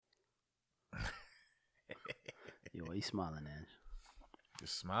Yo, why you smiling, man?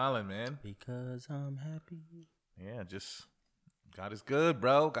 Just smiling, man. Because I'm happy. Yeah, just God is good,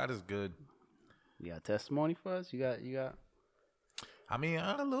 bro. God is good. You got testimony for us? You got. I mean,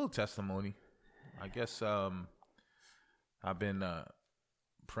 I had a little testimony. I guess I've been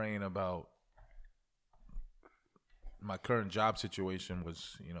praying about my current job situation.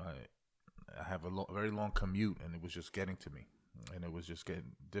 Was I have a very long commute, and it was just getting to me, and it was just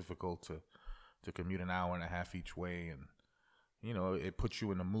getting difficult to commute an hour and a half each way, and it puts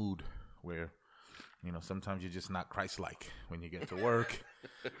you in a mood where sometimes you're just not Christ-like when you get to work.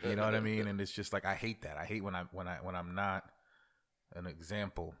 You know what I mean? And it's just like I hate that. I hate when I'm not an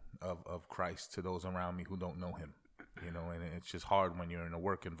example of Christ to those around me who don't know him. And it's just hard when you're in a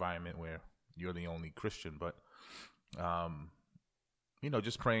work environment where you're the only Christian. But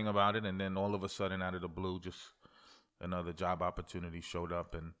just praying about it, and then all of a sudden, out of the blue, just another job opportunity showed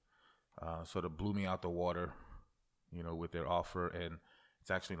up and sort of blew me out the water, with their offer. And it's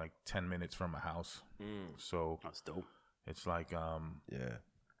actually like 10 minutes from my house. So That's dope. it's like, Yeah.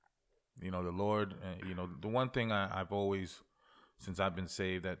 the Lord, the one thing I've always, since I've been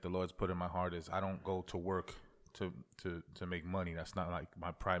saved, that the Lord's put in my heart is I don't go to work to make money. That's not like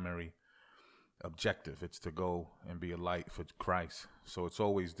my primary objective. It's to go and be a light for Christ. So it's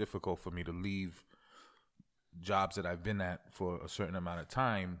always difficult for me to leave jobs that I've been at for a certain amount of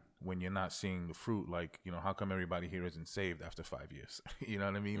time when you're not seeing the fruit. Like, how come everybody here isn't saved after 5 years? You know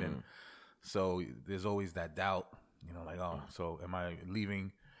what I mean? And so there's always that doubt, like, oh, so am I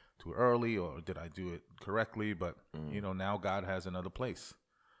leaving too early, or did I do it correctly? But, now God has another place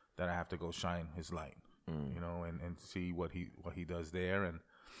that I have to go shine his light, and see what he does there. And,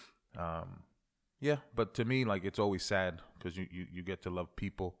 yeah, but to me, like, it's always sad because you get to love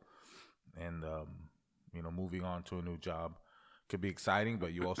people, and, moving on to a new job could be exciting,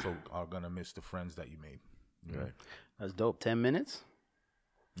 but you also are going to miss the friends that you made. Right. That's dope. 10 minutes?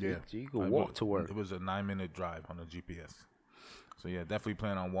 Yeah. So you can walk to work. It was a 9-minute drive on the GPS. So, yeah, definitely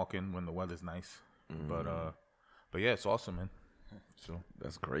plan on walking when the weather's nice. But yeah, it's awesome, man. So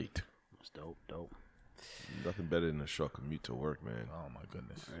That's great. That's dope. Nothing better than a short commute to work, man. oh, my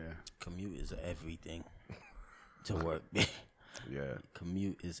goodness. Yeah. Commute is everything to work. Yeah.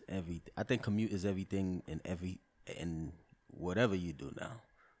 Commute is everything. I think commute is everything in whatever you do now.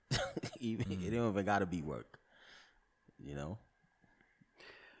 Even it don't even gotta be work.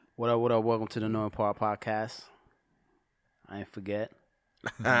 What up? Welcome to the Knowing Part Podcast. I ain't forget.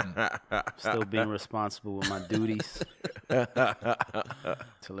 Still being responsible with my duties to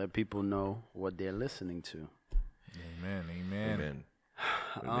let people know what they're listening to. Amen.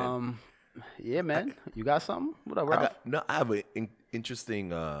 Yeah, man. You got something? What up, Ralph? I have an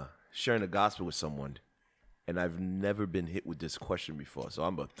interesting sharing the gospel with someone, and I've never been hit with this question before, so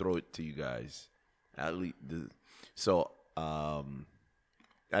I'm gonna throw it to you guys. At least,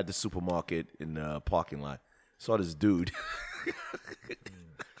 at the supermarket in the parking lot, saw this dude.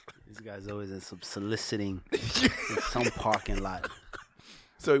 These guys always in some soliciting in some parking lot.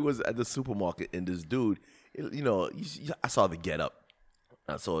 So he was at the supermarket, and this dude, I saw the get up.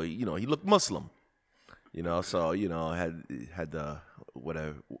 So he looked Muslim. So had the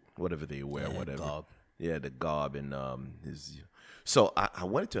whatever they wear, whatever. Garb. Yeah, the garb and his. So I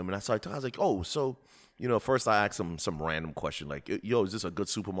went to him and I started talking. I was like, oh, so first I asked him some random question like, yo, is this a good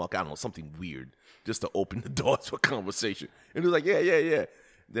supermarket? I don't know, something weird, just to open the doors for conversation. And he was like, yeah.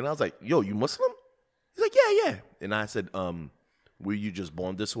 Then I was like, yo, you Muslim? He's like, yeah. And I said, were you just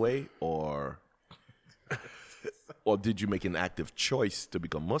born this way, or did you make an active choice to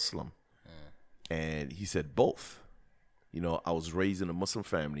become Muslim? And he said both. I was raised in a Muslim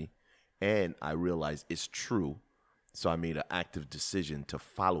family, and I realized it's true. So I made an active decision to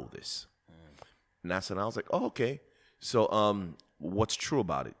follow this. And I was like, oh, okay. So what's true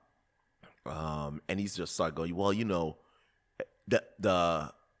about it? And he just started going, well,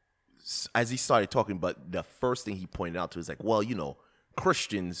 as he started talking, but the first thing he pointed out to is like, well,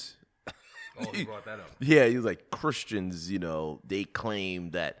 Christians. Oh, he brought that up. Yeah, he was like, Christians, they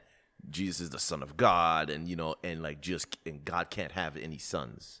claim that Jesus is the Son of God, and and God can't have any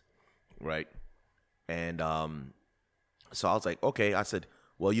sons, right? And so I was like, okay. I said,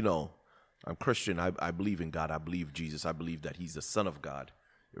 well, I'm Christian. I believe in God. I believe Jesus. I believe that He's the Son of God,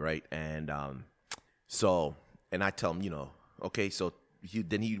 right? And and I tell him, okay. So he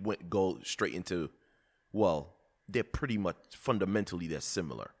go straight into, well, they're pretty much fundamentally they're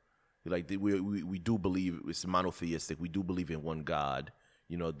similar. Like we do believe it's monotheistic. We do believe in one God.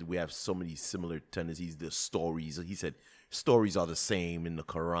 We have so many similar tendencies. The stories, he said, stories are the same in the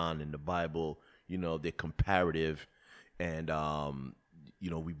Quran and the Bible. They're comparative, and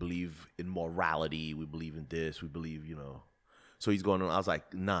we believe in morality, we believe in this, we believe, So he's going on. I was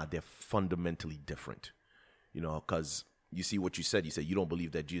like, nah, they're fundamentally different, because you see what you said. You said you don't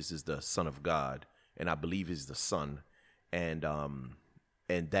believe that Jesus is the Son of God, and I believe he's the Son, and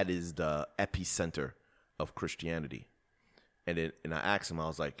that is the epicenter of Christianity. And I asked him, I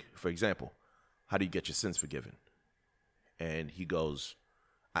was like, for example, how do you get your sins forgiven? And he goes,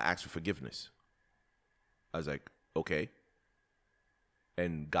 I asked for forgiveness. I was like, okay.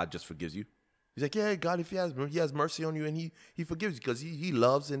 And God just forgives you? He's like, yeah, God, if he has mercy on you, and he forgives you because he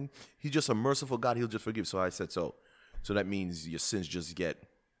loves, and he's just a merciful God, he'll just forgive. So I said, so that means your sins just get,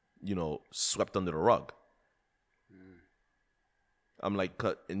 swept under the rug. I'm like,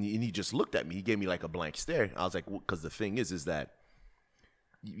 and he just looked at me. He gave me like a blank stare. I was like, because the thing is that,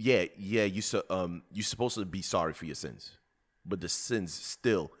 you're supposed to be sorry for your sins, but the sins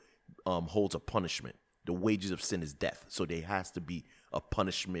still holds a punishment. The wages of sin is death, so there has to be a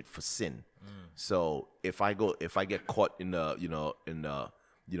punishment for sin. So if I get caught in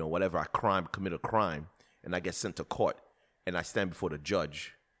whatever commit a crime, and I get sent to court, and I stand before the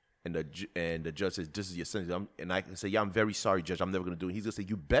judge. And the judge says, this is your sentence. And I can say, yeah, I'm very sorry, Judge. I'm never going to do it. He's going to say,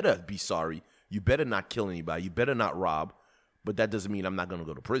 you better be sorry. You better not kill anybody. You better not rob. But that doesn't mean I'm not going to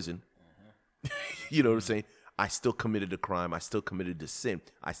go to prison. You know what I'm saying? I still committed the crime. I still committed the sin.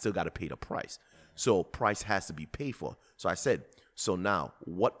 I still got to pay the price. So price has to be paid for. So I said, so now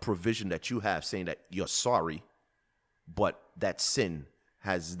what provision that you have saying that you're sorry, but that sin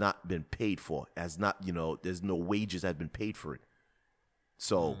has not been paid for, has not, there's no wages that have been paid for it.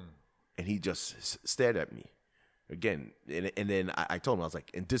 So, and he just stared at me again. And then I told him, I was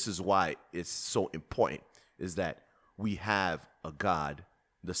like, and this is why it's so important, is that we have a God,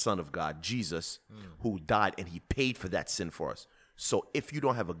 the Son of God, Jesus, who died and he paid for that sin for us. So if you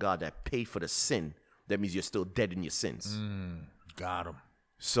don't have a God that paid for the sin, that means you're still dead in your sins. Got him.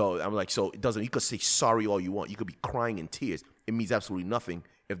 So I'm like, so it doesn't, you could say sorry all you want. You could be crying in tears. It means absolutely nothing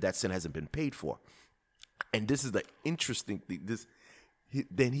if that sin hasn't been paid for. And this is the interesting thing.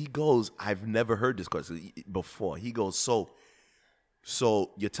 Then he goes, I've never heard this question before. He goes, so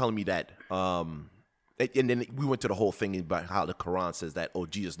you're telling me that, and then we went to the whole thing about how the Quran says that,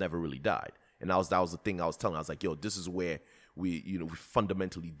 Jesus never really died. And that was the thing I was telling. I was like, yo, this is where we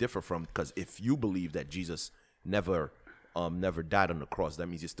fundamentally differ from, because if you believe that Jesus never died on the cross, that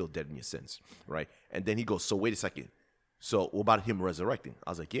means you're still dead in your sins, right? And then he goes, so wait a second. So what about him resurrecting? I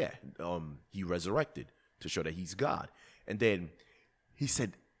was like, yeah, he resurrected to show that he's God. And then he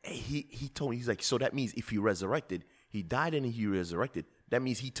said, he told me, he's like, so that means if he resurrected, he died and he resurrected, that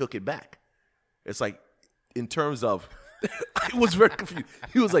means he took it back. It's like, in terms of, I was very confused.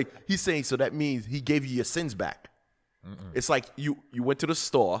 He was like, he's saying, so that means he gave you your sins back. It's like you went to the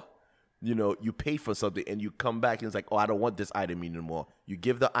store, you paid for something, and you come back and it's like, oh, I don't want this item anymore. You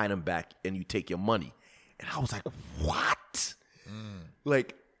give the item back and you take your money. And I was like, what?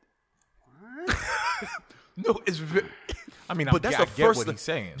 Like, what? No, it's very... I mean, but that's the get first what he's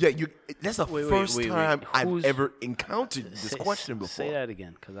saying. Yeah, that's the first time I've ever encountered this Say- question before. Say that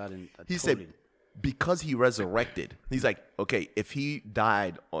again, because I didn't. He said, because he resurrected, he's like, okay, if he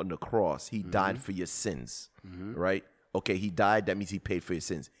died on the cross, he died for your sins, right? Okay, he died, that means he paid for your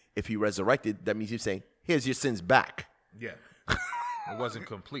sins. If he resurrected, that means he's saying, here's your sins back. Yeah. It wasn't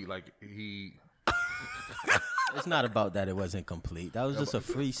complete. Like, he... It's not about that. It wasn't complete. That was just a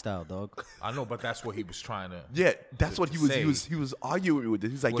freestyle, dog. I know, but that's what he was trying to... Yeah, that's what say. he was arguing with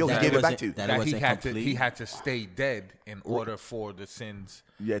it. He's like, Well, yo, he that gave it back wasn't- to you. that That wasn't complete. he had to stay dead in order for the sins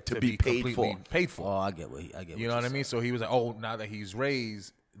to be paid completely for. paid for. Oh, I get what You know what I mean? So he was like, oh, now that he's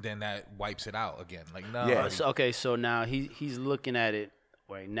raised, then that wipes it out again. Like, no. Yeah. So now he's looking at it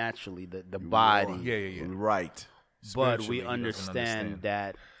right naturally, the body. Yeah. Right. But Spiritually, we he doesn't understand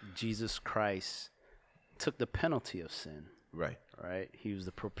that Jesus Christ took the penalty of sin. Right. Right? He was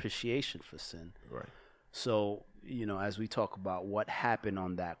the propitiation for sin. Right. So, as we talk about what happened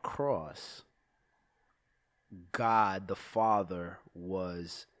on that cross, God the Father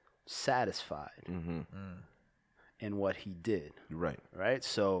was satisfied in what he did. Right. Right?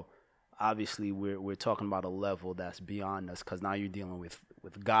 So obviously we're talking about a level that's beyond us, because now you're dealing with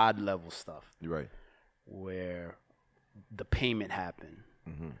God level stuff. Right. Where the payment happened.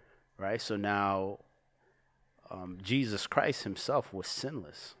 Right? So now Jesus Christ himself was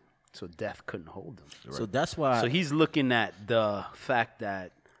sinless, so death couldn't hold him. So that's why. So he's looking at the fact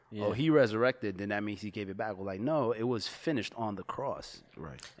that, Yeah. he resurrected, then that means he gave it back. Well, like, no, it was finished on the cross.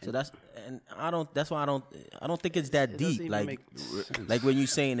 Right. So that's why I don't think it's that It doesn't deep. even Like, make sense. like when you're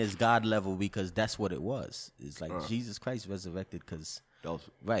saying it's God level, because that's what it was. It's like Jesus Christ resurrected because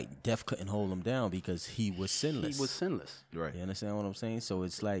Right. Death couldn't hold him down because he was sinless. He was sinless. Right. You understand what I'm saying? So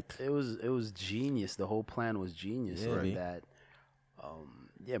it's like, It was genius. The whole plan was genius. Yeah, man. That,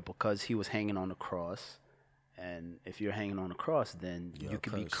 because he was hanging on the cross, and if you're hanging on the cross, then You're you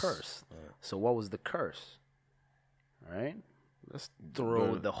could be cursed. cursed. So what was the curse? Right? Let's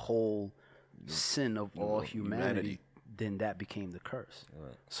throw the whole sin of all humanity. Then that became the curse.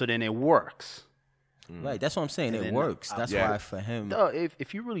 Right. So then it works. right. That's what I'm saying. And It then, works. That's yeah. why for him.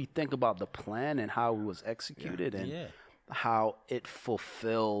 If you really think about the plan and how it was executed and Yeah. how it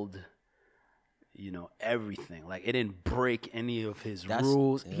fulfilled, everything. Like it didn't break any of his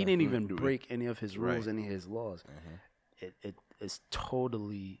rules. He didn't even break any of his rules, any of his laws. It's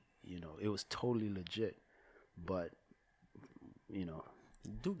totally, it was totally legit. But,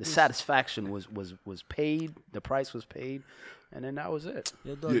 the satisfaction was paid. The price was paid, and then that was it.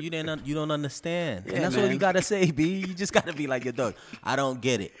 Yo, dog, you don't understand. Yeah, and that's all man. you gotta say, B. You just gotta be like, yo, dog, I don't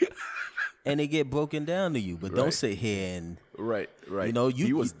get it. And it get broken down to you. But don't sit here and Right. he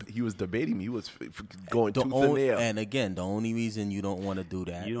he was debating me. He was going the tooth and only, nail. and again, the only reason you don't want to do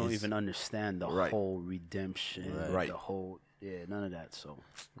that You don't is, even understand the whole redemption, Right. the whole none of that. So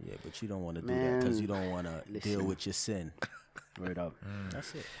Yeah, but you don't want to do that because you don't want to deal listen. with your sin. right up.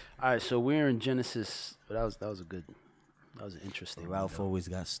 That's it. All right, so we're in Genesis. That was interesting. Ralph always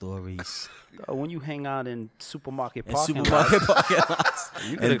got stories. When you hang out in supermarket And parking supermarket parking lots.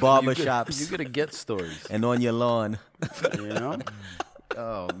 And barber you're shops. gonna get stories. And on your lawn. You know.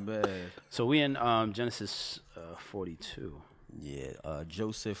 Oh, man. So we in Genesis 42. Yeah,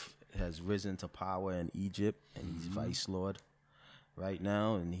 Joseph has risen to power in Egypt, and he's vice lord right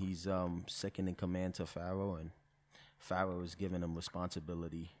now, and he's second in command to Pharaoh, and Pharaoh is giving him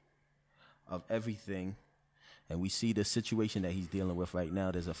responsibility of everything. And we see the situation that he's dealing with right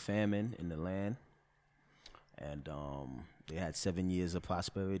now. There's a famine in the land, and they had 7 years of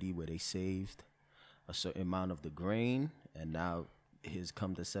prosperity where they saved a certain amount of the grain, and now here's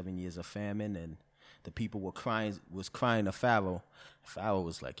come the 7 years of famine, and the people were crying to Pharaoh. Pharaoh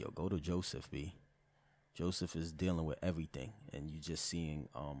was like, yo, go to Joseph, B. Joseph is dealing with everything, and you're just seeing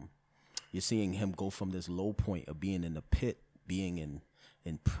him go from this low point of being in the pit, being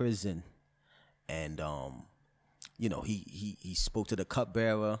in prison, and he spoke to the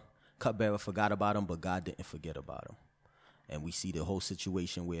cupbearer. Cupbearer forgot about him, but God didn't forget about him. And we see the whole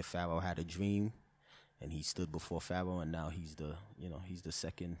situation where Pharaoh had a dream, and he stood before Pharaoh, and now he's the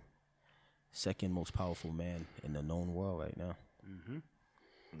second most powerful man in the known world right now.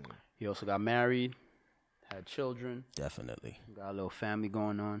 He also got married, had children, Definitely. got a little family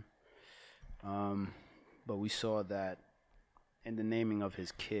going on. But we saw that in the naming of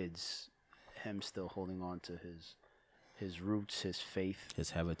his kids, him still holding on to his roots, his faith,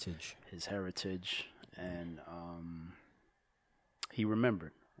 His heritage. and he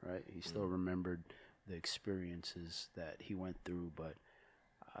remembered, right? He still remembered the experiences that he went through, but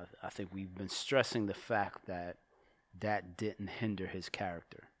I think we've been stressing the fact that didn't hinder his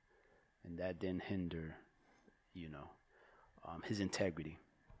character, and that didn't hinder, his integrity.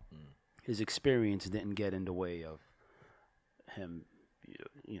 His experience didn't get in the way of him,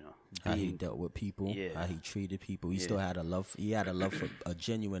 How he being dealt with people, Yeah. how he treated people. He still had a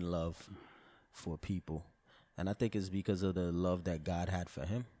genuine love for people. And I think it's because of the love that God had for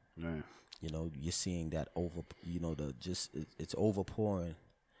him. right. You're seeing that it's overpouring,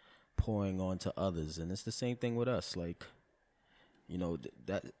 pouring onto others. And it's the same thing with us. Like,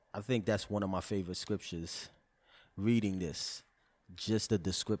 that I think that's one of my favorite scriptures, reading this. Just the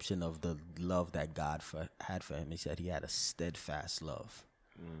description of the love that God had for him. He said he had a steadfast love.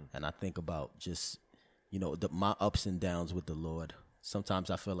 And I think about just, my ups and downs with the Lord. Sometimes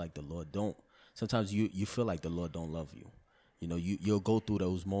I feel like the Lord don't. Sometimes you feel like the Lord don't love you. You'll go through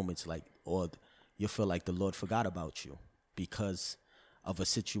those moments or you feel like the Lord forgot about you because of a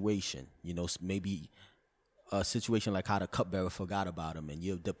situation. Maybe a situation like how the cupbearer forgot about him, and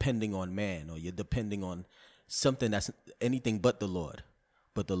you're depending on man, or you're depending on something that's anything but the Lord.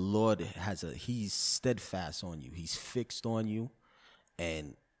 But the Lord he's steadfast on you. He's fixed on you.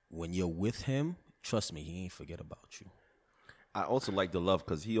 And when you're with him, trust me, he ain't forget about you. I also like the love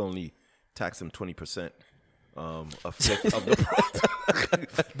because he only taxed him 20%, a fifth of the.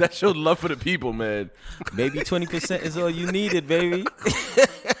 That showed love for the people, man. Maybe 20% is all you needed, baby.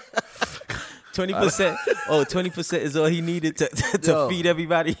 20%. 20% is all he needed to feed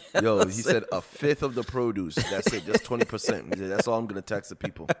everybody. Yo, he said a fifth of the produce. That's it, just 20%. He said, that's all I'm gonna tax the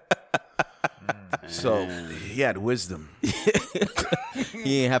people. So he had wisdom.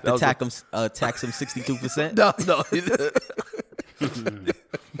 He ain't have to tax him 62%. No.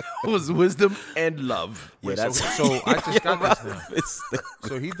 It was wisdom and love. Yeah, Wait, that's so I just got this now. It's the-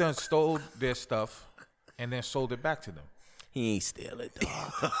 So he done stole their stuff and then sold it back to them. he ain't steal it,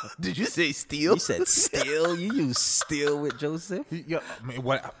 dog. Did you say steal? You said steal. You use steal with Joseph. Yeah, I mean,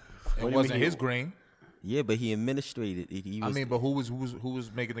 what? It you wasn't mean? his grain. Yeah, but he administrated it. He was, But who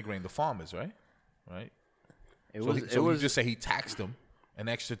was making the grain? The farmers, right? Right. It So, was. he, It so was you just say he taxed them an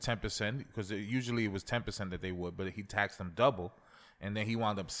extra 10% because usually it was 10% that they would, but he taxed them double, and then he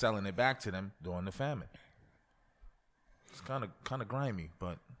wound up selling it back to them during the famine. It's kind of grimy,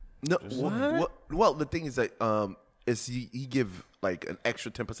 but No, well, the thing is that is he give like an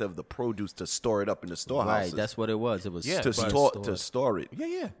extra 10% of the produce to store it up in the storehouses. right. That's what it was. It was Yeah, to but- store it.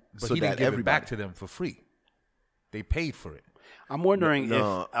 yeah. But So he didn't that give it everybody- back to them for free. They paid for it. I'm wondering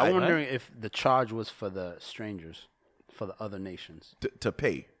No, if I'm I- wondering if the charge was for the strangers, for the other nations. To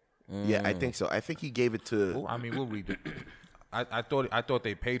pay. Yeah, I think so. I think he gave it to. Well, I mean, we'll read it. I thought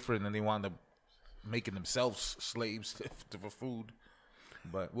they paid for it, and then they wound up making themselves slaves for food.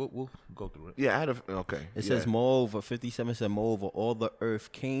 But we'll go through it. Yeah, I had a. Okay. It yeah. says, moreover, 57 said, moreover, all the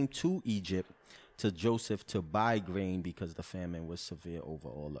earth came to Egypt to Joseph to buy grain because the famine was severe over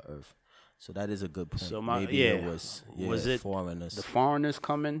all the earth. So that is a good point. So Maybe it was it foreigners the foreigners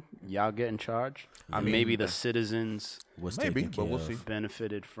coming? Y'all getting charged? I mean, maybe the citizens was maybe, taken but care we'll of. see.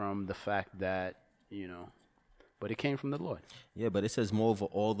 benefited from the fact that but it came from the Lord. Yeah, but it says, moreover,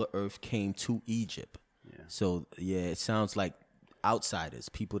 all the earth came to Egypt. Yeah. So, yeah, it sounds like outsiders,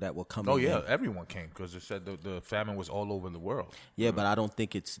 people that were coming Oh yeah, in. everyone came because it said the famine was all over the world. Yeah, but I don't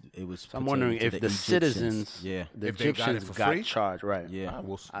think it was. So I'm wondering pertaining if to the Egyptians. citizens, Yeah. the If they got it Egyptians for got free? charged, right? Yeah.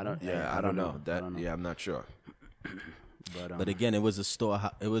 I don't. Yeah, I don't know. That. Yeah, I'm not sure. But Again, it was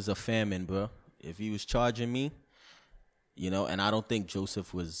a it was a famine, bro. If he was charging me, and I don't think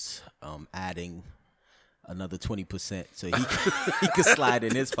Joseph was adding another 20%, so he could slide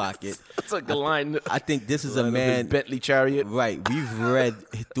in his pocket. It's like the line. I think this is a His man. Bentley chariot. Right, we've read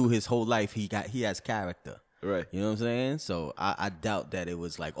through his whole life. He has character. Right. You know what I'm saying? So I doubt that it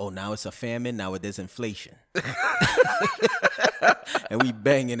was like, oh, now it's a famine. Now there's inflation, and we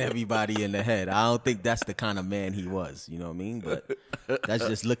banging everybody in the head. I don't think that's the kind of man he was. You know what I mean? But that's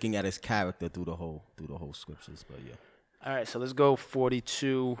just looking at his character through the whole scriptures. But yeah, all right, so let's go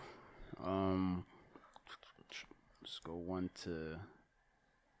 42. Let's go 1 to.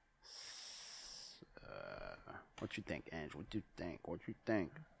 What you think, Ange? What you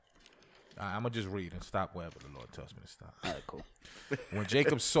think? I'm gonna just read and stop wherever the Lord tells me to stop. All right, cool. When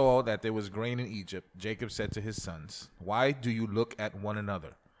Jacob saw that there was grain in Egypt, Jacob said to his sons, "Why do you look at one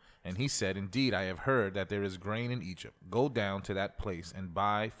another?" And he said, "Indeed, I have heard that there is grain in Egypt. Go down to that place and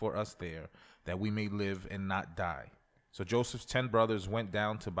buy for us there, that we may live and not die." So Joseph's 10 brothers went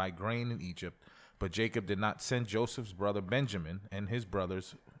down to buy grain in Egypt, but Jacob did not send Joseph's brother Benjamin and his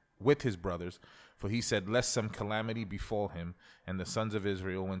brothers with his brothers, for he said, lest some calamity befall him. And the sons of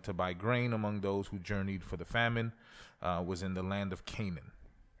Israel went to buy grain among those who journeyed, for the famine was in the land of Canaan.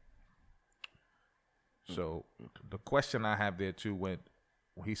 So the question I have there too, when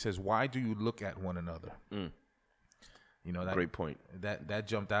he says, "Why do you look at one another?" You know, that Great point. That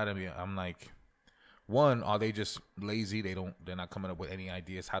jumped out at me. I'm like, one, are they just lazy? They're not coming up with any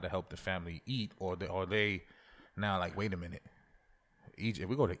ideas how to help the family eat, or are they now like, wait a minute, Egypt? If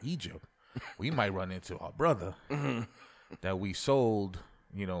we go to Egypt, we might run into our brother that we sold,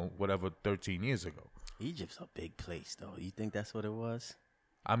 whatever 13 years ago. Egypt's a big place, though. You think that's what it was?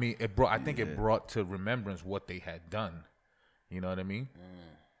 I mean, it brought to remembrance what they had done. You know what I mean?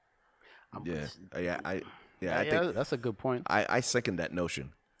 I Yeah, think that's a good point. I second that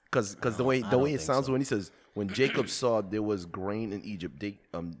notion. Because the way don't it think sounds so. when he says, when Jacob saw there was grain in Egypt,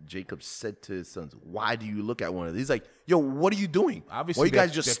 Jacob said to his sons, "Why do you look at one another?" He's like, "Yo, what are you doing? Obviously, why are you guys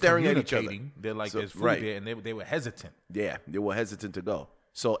they're just staring at each other?" communicating. They're like, So- there's food right. there, and they were hesitant. Yeah, they were hesitant to go.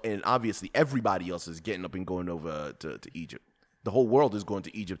 So, and obviously, everybody else is getting up and going over to Egypt. The whole world is going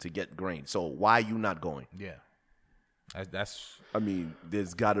to Egypt to get grain. So, why are you not going? Yeah, that's I mean,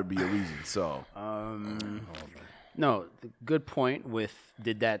 there's got to be a reason. So, No, good point.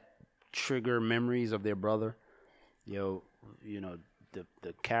 Did that trigger memories of their brother?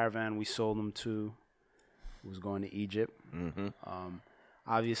 The caravan we sold them to was going to Egypt. Mm-hmm.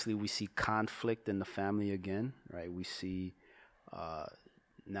 Obviously, we see conflict in the family again, right? We see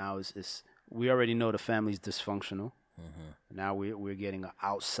now we already know the family's dysfunctional. Mm-hmm. Now we're getting an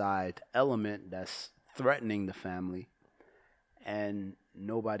outside element that's threatening the family, and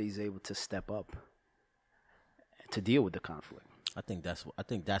nobody's able to step up to deal with the conflict. I think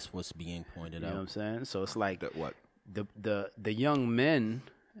that's what's being pointed You know what I'm out. saying? So it's like that what? the young men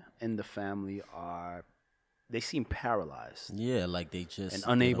in the family are they seem paralyzed Yeah, like they just and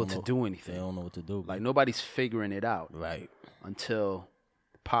they unable don't to know- do They anything. don't know what to do. Like nobody's figuring it out right. until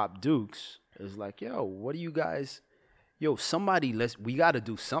Pop Dukes is like, yo, what do you guys? Yo, somebody, we got to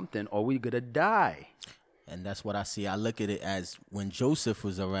do something, or we gonna die. And that's what I see. I look at it as when Joseph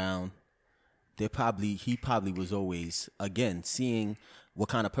was around, he probably was always, again, seeing what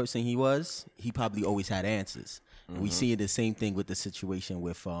kind of person he was, he probably always had answers. And we see the same thing with the situation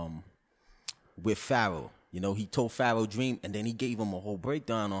with Pharaoh. You know, he told Pharaoh dream, and then he gave him a whole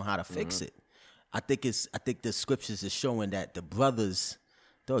breakdown on how to fix it. I think the scriptures is showing that the brothers,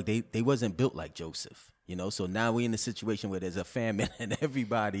 dog, they wasn't built like Joseph. You know, so now we're in a situation where there's a famine and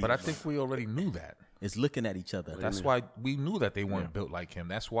everybody But I think we already knew that. is looking at each other. That's why we knew that they weren't built like him.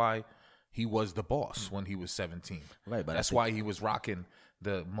 That's why he was the boss when he was 17. Right, but I that's think- why he was rocking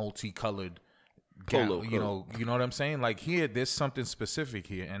the multicolored Polo you know what I'm saying? Like here, there's something specific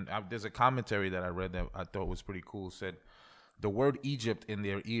here, and there's a commentary that I read that I thought was pretty cool. It said, the word Egypt in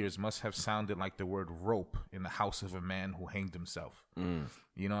their ears must have sounded like the word rope in the house of a man who hanged himself.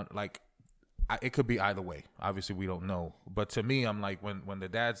 You know, like it could be either way. Obviously, we don't know. But to me, I'm like, when the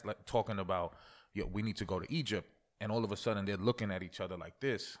dad's like talking about, yo, we need to go to Egypt, and all of a sudden they're looking at each other like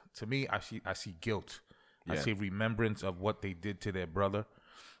this. To me, I see guilt. I see remembrance of what they did to their brother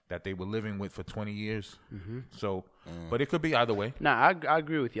that they were living with for 20 years. So, but it could be either way. Nah, I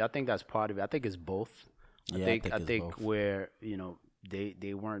agree with you. I think that's part of it. I think it's both. Yeah, I I think it's think both. where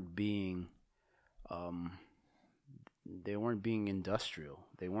they weren't being industrial.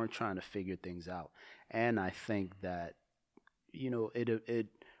 They weren't trying to figure things out. And I think that it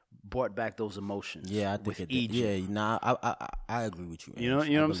brought back those emotions. Yeah, I think with it did. Egypt. Yeah, nah, I agree with you. You know Ange.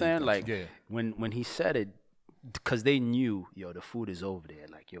 what I I'm believe saying? that. Like Yeah. when he said it, because they knew, yo, the food is over there.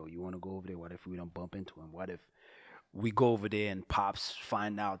 Like, yo, you want to go over there? What if we don't bump into him? What if we go over there and Pops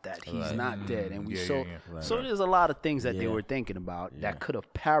find out that he's not dead? And Yeah. so there's a lot of things that they Yeah. were thinking about that could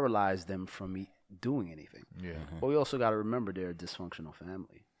have paralyzed them from doing anything. Yeah. But we also got to remember they're a dysfunctional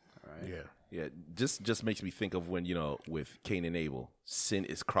family. All right. Yeah. Yeah, just makes me think of when, with Cain and Abel, sin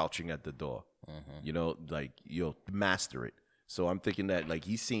is crouching at the door. Like, master it. So I'm thinking that, like,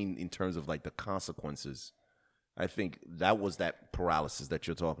 he's seen in terms of, like, the consequences. I think that was that paralysis that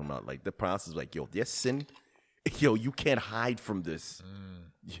you're talking about. Like, the paralysis, like, yo, there's sin. Yo, you can't hide from this,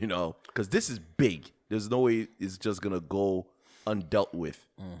 because this is big. There's no way it's just going to go undealt with,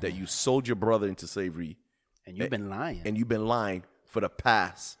 that you sold your brother into slavery. And you've been lying. And you've been lying for the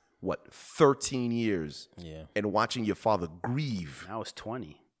past, 13 years. Yeah. And watching your father grieve. Now it's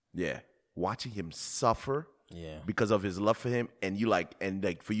 20. Yeah. Watching him suffer. Yeah. Because of his love for him. And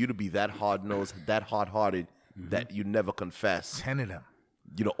for you to be that hard-nosed, that hard-hearted, that you never confess. 10 of them.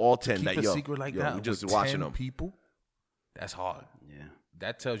 All 10 Keep that, a secret like that. we're just with watching 10 them. people. That's hard. Yeah.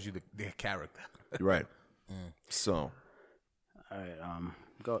 That tells you their character. Right. So. All right.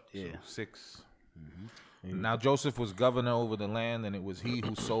 Go. Yeah. 6. Now Joseph was governor over the land, and it was he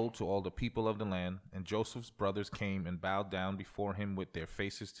who sold to all the people of the land. And Joseph's brothers came and bowed down before him with their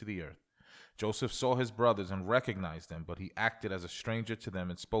faces to the earth. Joseph saw his brothers and recognized them, but he acted as a stranger to them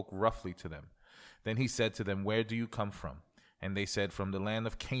and spoke roughly to them. Then he said to them, "Where do you come from?" And they said, "From the land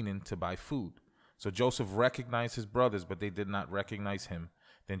of Canaan to buy food." So Joseph recognized his brothers, but they did not recognize him.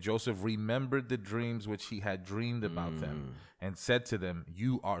 Then Joseph remembered the dreams which he had dreamed about them, and said to them,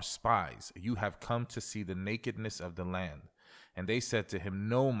 "You are spies. You have come to see the nakedness of the land." And they said to him,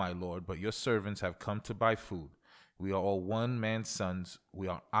 "No, my lord, but your servants have come to buy food. We are all one man's sons. We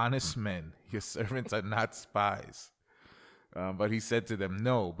are honest men. Your servants are not spies." But he said to them,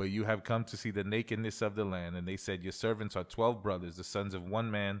 "No, but you have come to see the nakedness of the land." And they said, "Your servants are 12 brothers, the sons of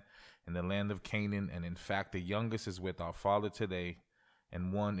one man in the land of Canaan. And in fact, the youngest is with our father today,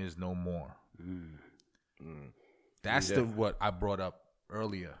 and one is no more." That's what I brought up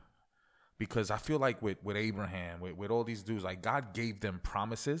earlier. Because I feel like with Abraham, with all these dudes, like God gave them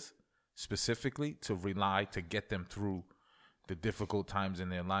promises specifically to rely, to get them through the difficult times in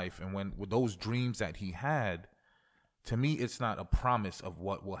their life. And with those dreams that he had, to me, it's not a promise of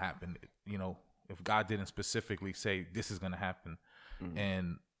what will happen. If God didn't specifically say this is going to happen.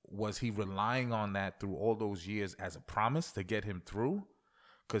 And was he relying on that through all those years as a promise to get him through?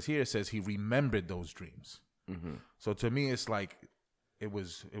 Because here it says he remembered those dreams. So to me, it's like it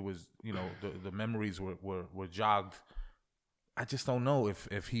was the memories were jogged. I just don't know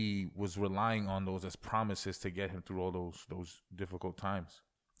if he was relying on those as promises to get him through all those difficult times.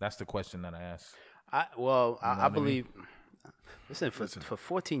 That's the question that I asked. I believe. Listen, for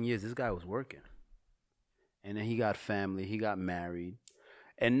 14 years, this guy was working, and then he got family, he got married,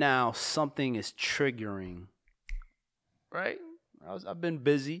 and now something is triggering. Right? I've been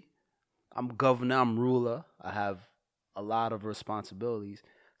busy. I'm governor, I'm ruler, I have a lot of responsibilities.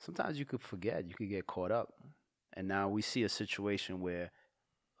 Sometimes you could forget, you could get caught up. And now we see a situation where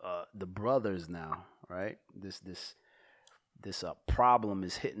the brothers now, right? This problem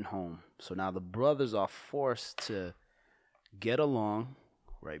is hitting home. So now the brothers are forced to get along,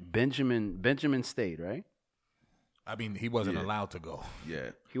 right? Benjamin stayed, right? I mean, he wasn't allowed to go.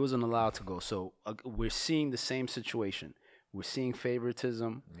 Yeah. He wasn't allowed to go. So we're seeing the same situation. We're seeing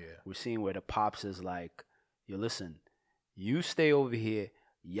favoritism. Yeah. We're seeing where the pops is like, yo, listen, you stay over here,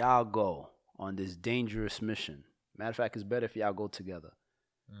 y'all go on this dangerous mission. Matter of fact, it's better if y'all go together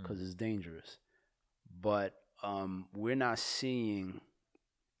because it's dangerous. But we're not seeing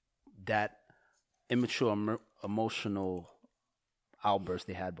that immature emotional outburst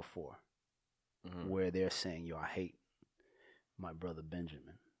they had before, where they're saying, yo, I hate my brother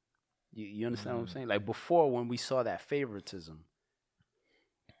Benjamin. You understand what I'm saying? Like before, when we saw that favoritism,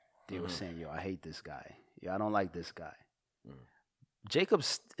 they were saying, yo, I hate this guy. Yo, I don't like this guy. Jacob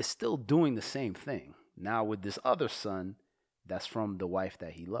is still doing the same thing now with this other son that's from the wife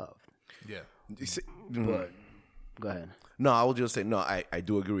that he loved. Yeah. But go ahead. No, I will just say, no, I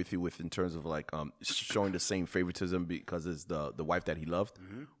do agree with you in terms of like showing the same favoritism because it's the wife that he loved.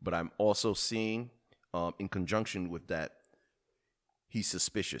 But I'm also seeing in conjunction with that, he's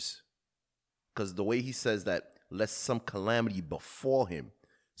suspicious. Because the way he says that, lest some calamity befall him.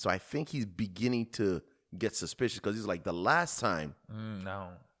 So I think he's beginning to get suspicious because he's like, the last time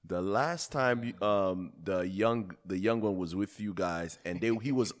the young one was with you guys and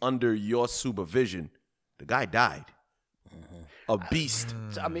he was under your supervision, the guy died. A beast.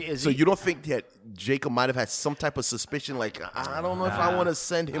 I mean, so you don't think that Jacob might have had some type of suspicion? Like, I don't know if I want to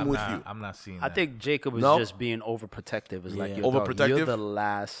send him with you. I'm not seeing I that. think Jacob is just being overprotective. It's like, yo, dog, Overprotective?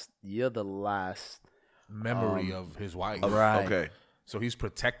 you're the last memory of his wife. right. Okay. So he's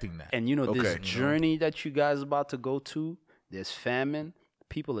protecting that. And this Okay. journey that you guys are about to go to, there's famine,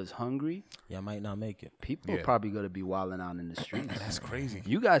 people is hungry, Yeah, I might not make it. people are probably gonna be wilding out in the streets. That's crazy.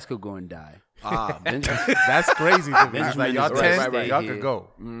 You guys could go and die. Benjamin. That's crazy to me. It's like, Benjamin y'all is 10, gonna stay y'all here. could go.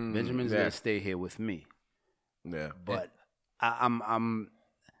 Benjamin's gonna stay here with me. Yeah. But I'm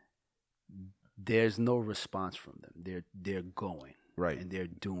there's no response from them. They're going. Right. And they're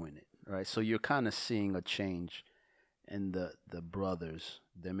doing it. Right. So you're kind of seeing a change in the brothers.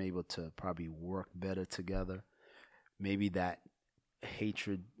 They're able to probably work better together. Maybe that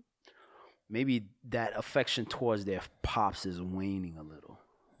hatred, maybe that affection towards their pops is waning a little.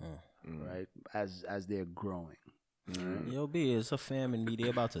 Right? As they're growing. Yo, B, it's a famine. Me,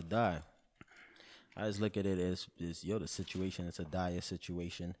 they're about to die. I just look at it as the situation. It's a dire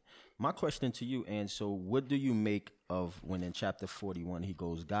situation. My question to you, and so what do you make of when in chapter 41 he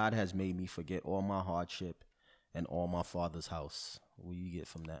goes, God has made me forget all my hardship and all my father's house? What do you get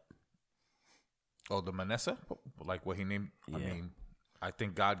from that? Oh, the Manasseh? Like what he named? I Yeah. mean, I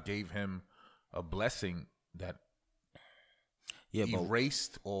think God gave him a blessing that Yeah, but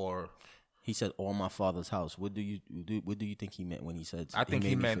erased or... he said all my father's house. What do you think he meant when he said? I think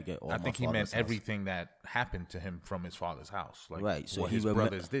he made me meant. forget all I my think he father's meant house? everything that happened to him from his father's house, like Right, so what he his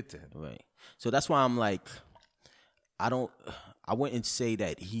brothers did to him. Right. So that's why I'm like, I wouldn't say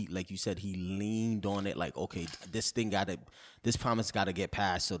that he, like you said, he leaned on it like, okay, this promise gotta get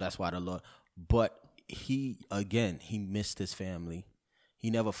passed, so that's why the Lord. But he missed his family. He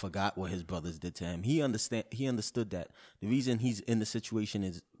never forgot what his brothers did to him. He understood that the reason he's in the situation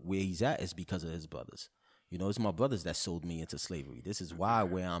is where he's at is because of his brothers. You know, it's my brothers that sold me into slavery. This is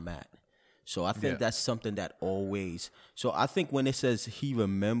where I'm at. So I think that's something that always. So I think when it says he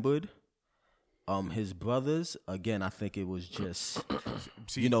remembered his brothers, again, I think it was just,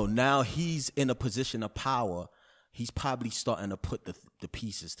 now he's in a position of power. He's probably starting to put the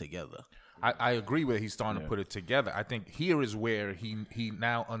pieces together. I agree with he's starting to put it together. I think here is where he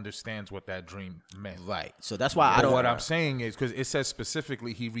now understands what that dream meant. Right. So that's why But what I'm saying is because it says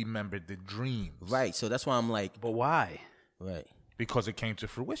specifically he remembered the dreams. Right. So that's why I'm like. But why? Right. Because it came to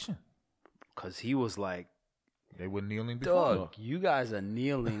fruition. Because he was like, They were kneeling before. dog, you guys are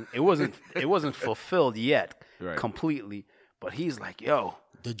kneeling. It wasn't fulfilled yet completely. But he's like, yo,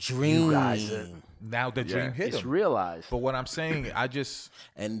 The dream. you guys are, Now the dream hit it's him. realized. But what I'm saying,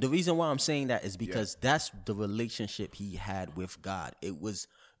 And the reason why I'm saying that is because that's the relationship he had with God. It was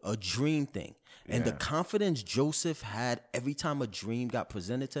a dream thing. And the confidence Joseph had every time a dream got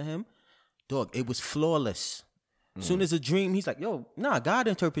presented to him, dog, it was flawless. Soon as a dream, he's like, yo, nah, God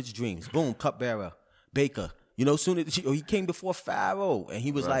interprets dreams. Boom, cupbearer, baker. Soon as he came before Pharaoh and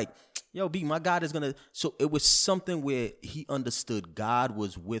he was like, yo, B, my God is gonna. So it was something where he understood God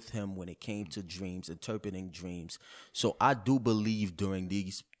was with him when it came to dreams, interpreting dreams. So I do believe during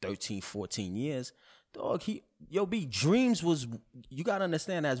these 13, 14 years, dog, B, dreams was, you gotta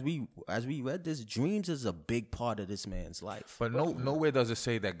understand, as we read this, dreams is a big part of this man's life. But nowhere does it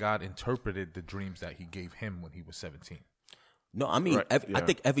say that God interpreted the dreams that he gave him when he was 17. No, I mean, Right, I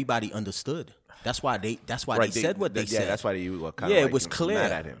think everybody understood. That's why they Right, said what they said. Yeah, that's why they were kind of Yeah, it was clear.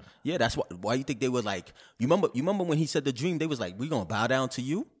 mad at him. Yeah, that's why you think they were like, you remember when he said the dream, they was like, we gonna bow down to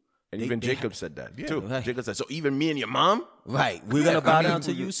you? And even Jacob said that too. Right. Jacob said, so even me and your mom? Right, we're gonna bow down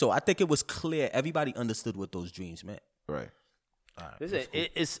to you. So I think it was clear. Everybody understood what those dreams meant. Right.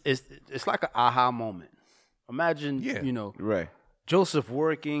 It's like an aha moment. Imagine, Right. Joseph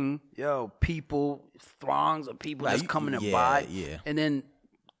working, people, throngs of people Right, that's coming yeah, by. yeah. And then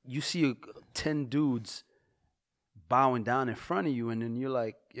you see 10 dudes bowing down in front of you, and then you're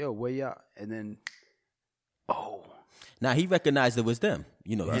like, yo, where y'all? And then, Now he recognized it was them.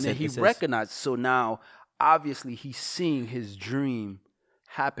 and then he recognized. So now, obviously, he's seeing his dream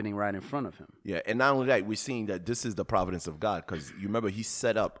happening right in front of him. Yeah, and not only that, we're seeing that this is the providence of God, because you remember he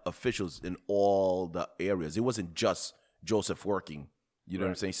set up officials in all the areas. It wasn't just Joseph working. You know what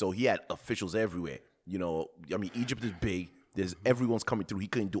I'm saying? So he had officials everywhere. Egypt is big. Everyone's coming through. He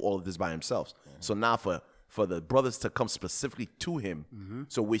couldn't do all of this by himself. So now for the brothers to come specifically to him,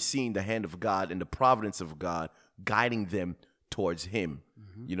 so we're seeing the hand of God and the providence of God guiding them towards him.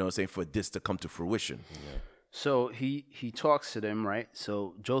 You know what I'm saying? For this to come to fruition. Yeah. So he talks to them, right?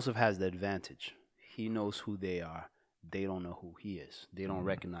 So Joseph has the advantage. He knows who they are. They don't know who he is. They don't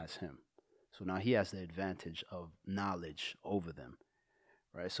recognize him. So now he has the advantage of knowledge over them,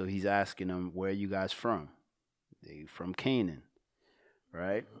 right? So he's asking them, where are you guys from? They from Canaan,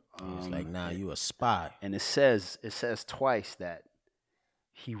 right? It's like, nah, you a spy. And it says twice that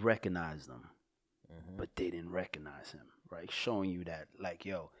he recognized them, but they didn't recognize him, right? Showing you that, like,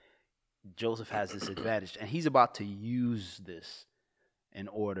 Joseph has this advantage, and he's about to use this in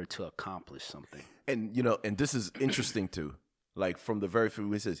order to accomplish something. And and this is interesting too. Like from the very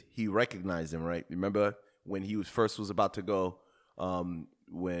first, it says he recognized him, right? Remember when he was about to go,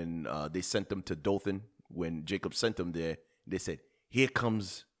 when they sent him to Dothan, when Jacob sent him there, they said, "Here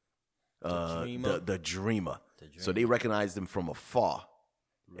comes the dreamer." So they recognized him from afar,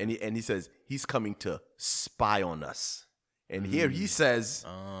 right. And he says he's coming to spy on us. And here he says,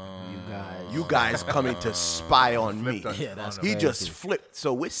 "You guys coming to spy on me." Yeah, that's he crazy. just flipped.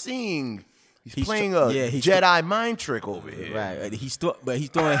 So we're seeing. He's playing he's Jedi mind trick over here. Right. But he's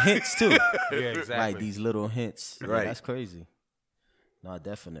throwing hints too. Yeah, exactly. Like these little hints. Right. Yeah, that's crazy. No,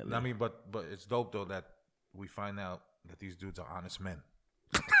 definitely. I mean, but it's dope though that we find out that these dudes are honest men.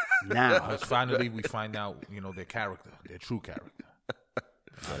 Now, Because finally we find out, their character, their true character.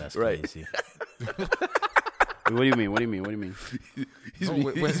 Yeah, that's Right. crazy. what do you mean? I'm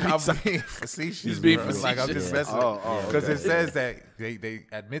being facetious. He's being bro. Like I'm just messing. Oh, Because it says that they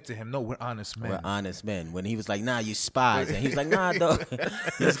admit to him, no, we're honest men. We're honest men. When he was like, nah, you spies. And he was like, nah, dog.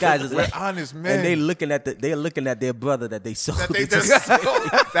 These guys is We're like honest men. And they're looking at their brother that they sold. They They just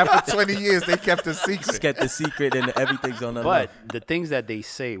that for 20 years they kept a secret. kept the secret and everything's on the But the things that they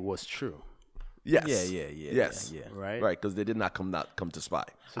say was true, Yes. Yeah. Yes. Yeah. right? Right, because they did not come to spy.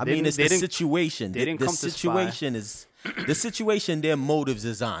 So I they mean, didn't- it's they the didn't- situation. they didn't The come to spy. situation is the situation. Their motives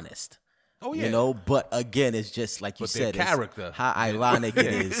is honest. Oh, yeah. But again, it's just like you But their said, it's character. how ironic it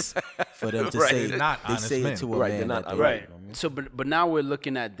is for them to Right. say They're not they honest say men. it to a Right, man. they're not- that they- Right. you know what I mean? So, but now we're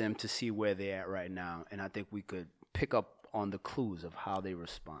looking at them to see where they're at right now, and I think we could pick up on the clues of how they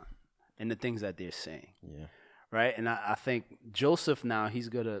respond and the things that they're saying. Yeah. Right. And I think Joseph now he's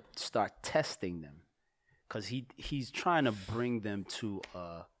gonna start testing them because he's trying to bring them to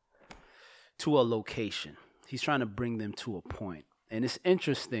a location. He's trying to bring them to a point, and it's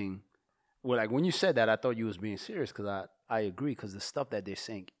interesting. Well, like when you said that, I thought you was being serious because I agree because the stuff that they're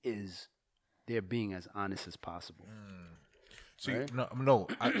saying is they're being as honest as possible. See, Right? no,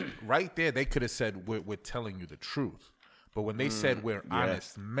 right there they could have said we're telling you the truth, but when they said we're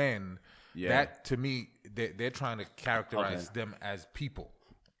honest men, that to me they're trying to characterize them as people,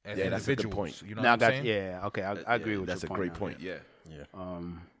 as Yeah, that's a good individuals. point. You know Now, what I'm saying? yeah, okay, I agree with That's your a great point. now, Yeah.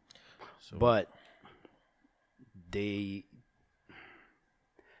 But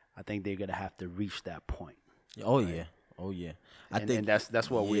I think they're gonna have to reach that point. Oh yeah. And that's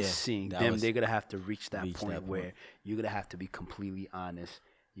what we're yeah, seeing. that Them, was- they're gonna have to reach that reach point that where point. you're gonna have to be completely honest.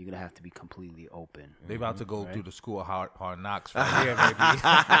 You're gonna have to be completely open. They about to go through the school of hard knocks right here, baby.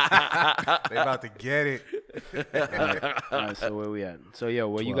 They about to get it. All right, so where we at? So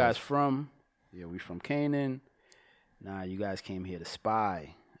where you guys from? Yeah, we from Canaan. Nah, you guys came here to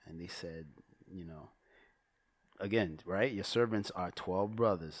spy. and they said, again, right? Your servants are 12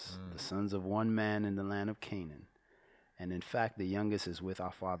 brothers, the sons of one man in the land of Canaan. And in fact, the youngest is with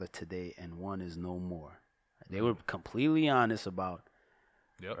our father today, and one is no more. They were completely honest about,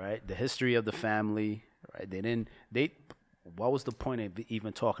 right, the history of the family. Right? What was the point of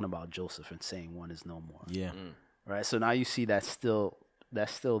even talking about Joseph and saying one is no more? Yeah. Right. So now you see that's still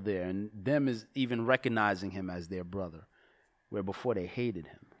there, and them is even recognizing him as their brother, where before they hated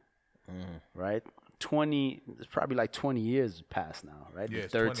him. Right. It's probably like 20 years past now, right? Yeah, The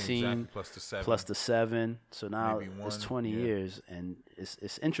it's 20 13 exactly, plus the 7. So now Maybe it's 1, 20 years, and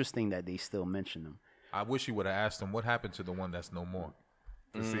it's interesting that they still mention them. I wish you would have asked them what happened to the one that's no more,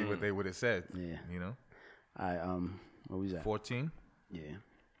 to see what they would have said. Yeah. You know. What was that? 14. Yeah.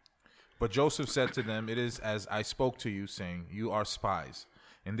 But Joseph said to them, "It is as I spoke to you, saying, you are spies.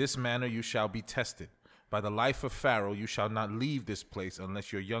 In this manner you shall be tested. By the life of Pharaoh you shall not leave this place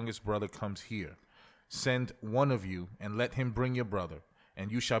unless your youngest brother comes here. Send one of you, and let him bring your brother,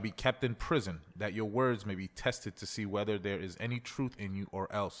 and you shall be kept in prison, that your words may be tested to see whether there is any truth in you,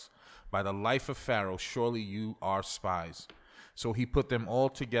 or else. By the life of Pharaoh, surely you are spies." So he put them all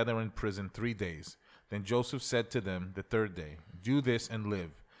together in prison 3 days. Then Joseph said to them the third day, "Do this and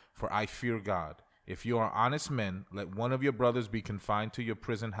live, for I fear God. If you are honest men, let one of your brothers be confined to your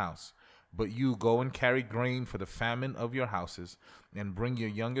prison house. But you go and carry grain for the famine of your houses, and bring your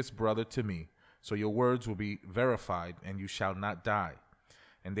youngest brother to me. So your words will be verified, and you shall not die."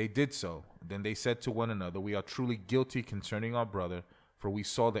 And they did so. Then they said to one another, "We are truly guilty concerning our brother, for we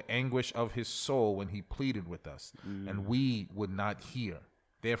saw the anguish of his soul when he pleaded with us, and we would not hear.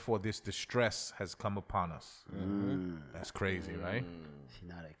 Therefore this distress has come upon us." That's crazy, right? See,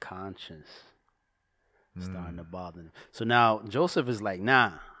 now their conscience starting to bother them. So now Joseph is like,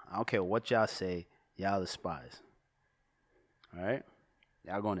 nah, I don't care what y'all say, y'all the spies. All right?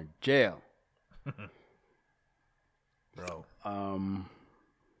 Y'all going to jail. Bro.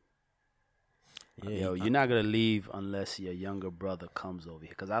 You're not going to leave unless your younger brother comes over here,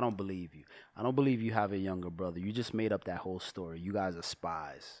 because I don't believe you. I don't believe you have a younger brother. You just made up that whole story. You guys are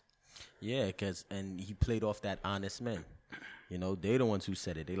spies. Yeah, and he played off that honest men. They the ones who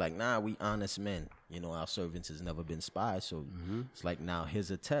said it. They like, nah, we honest men. Our servants has never been spies. So it's like, now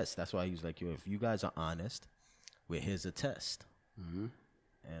here's a test. That's why he was like, yo, if you guys are honest, here's a test.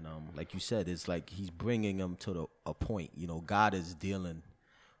 And like you said, it's like he's bringing them to a point. God is dealing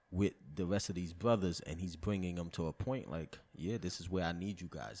with the rest of these brothers, and he's bringing them to a point like, yeah, this is where I need you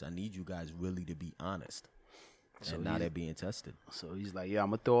guys. I need you guys really to be honest. So and now they're being tested. So he's like, yeah, I'm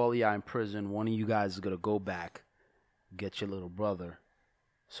going to throw all of y'all in prison. One of you guys is going to go back, get your little brother,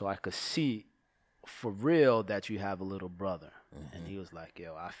 so I could see for real that you have a little brother. And he was like,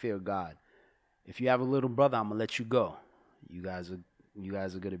 yo, I fear God. If you have a little brother, I'm going to let you go. You guys are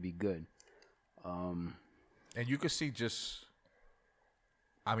going to be good. And you could see just,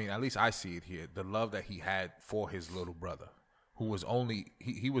 I mean, at least I see it here, the love that he had for his little brother, who was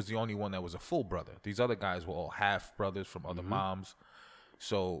he was the only one that was a full brother. These other guys were all half brothers from other moms.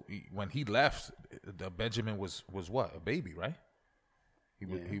 So when he left, the Benjamin was what? A baby, right?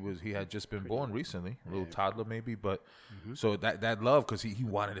 He had just been born recently, a little toddler maybe, but so that love, because he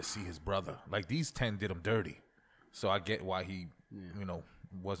wanted to see his brother. Like, these 10 did him dirty. So I get why he,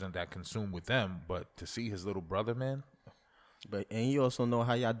 wasn't that consumed with them, but to see his little brother, man. And you also know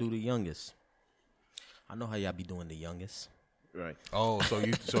how y'all do the youngest. I know how y'all be doing the youngest. Right. Oh, so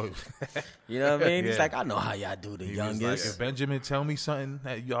you know what I mean? He's like, I know how y'all do the youngest. Like, if Benjamin tell me something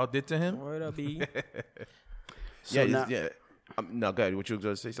that y'all did to him. Word up, E. No, go ahead. What you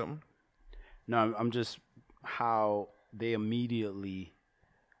going to say something? No, I'm just how they immediately,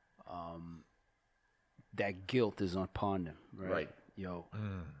 that guilt is upon them, right? Yo,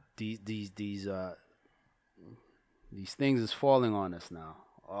 these things is falling on us now.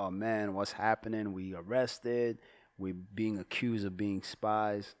 Oh man, what's happening? We arrested. We're being accused of being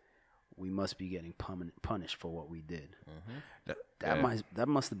spies. We must be getting punished for what we did. That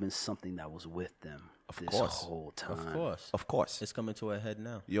must have been something that was with them whole time. Of course. It's coming to a head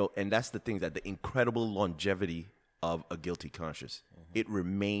now. Yo, and that's the thing, that the incredible longevity of a guilty conscience. It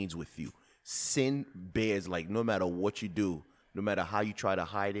remains with you. Sin bears, like, no matter what you do, no matter how you try to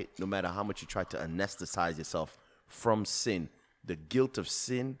hide it, no matter how much you try to anesthetize yourself from sin, the guilt of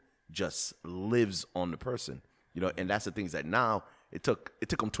sin just lives on the person. And that's the things that now it took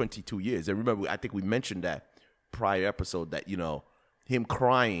him 22 years. And remember, I think we mentioned that prior episode that, him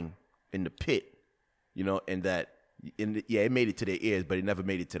crying in the pit, and that it made it to their ears, but it never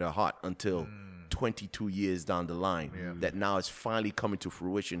made it to their heart until 22 years down the line. That now is finally coming to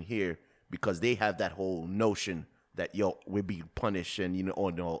fruition here, because they have that whole notion that we're being punished and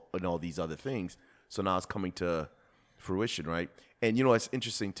and all these other things. So now it's coming to fruition, right? And it's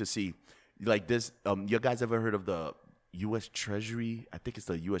interesting to see like this. You guys ever heard of the U.S. Treasury? I think it's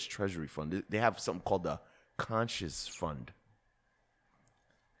the U.S. Treasury Fund. They have something called the Conscious Fund.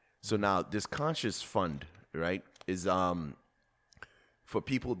 So now this Conscious Fund, right, is for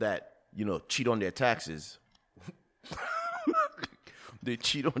people that cheat on their taxes. They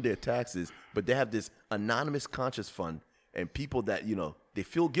cheat on their taxes, but they have this anonymous conscious fund, and people that they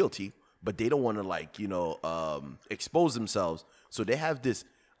feel guilty, but they don't want to expose themselves. So they have this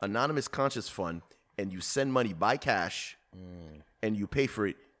anonymous conscious fund, and you send money by cash, and you pay for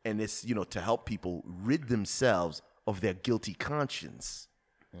it, and it's to help people rid themselves of their guilty conscience.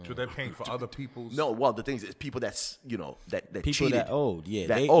 So they're paying for other people's. No, well, the thing is, people that's that people cheated, that owed, yeah,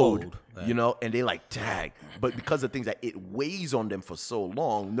 that they owed, like, and they tag, but because of things that it weighs on them for so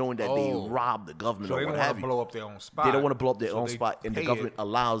long, knowing that they robbed the government So or they what don't want have to you. blow up their own spot. They don't want to blow up their So own they spot, and the pay government it.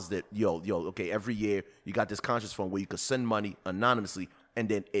 allows that. Okay, every year you got this conscious fund where you could send money anonymously, and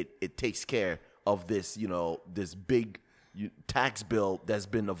then it takes care of this, this big tax bill that's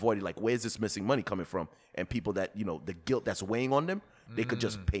been avoided. Like, where's this missing money coming from? And people that the guilt that's weighing on them, they could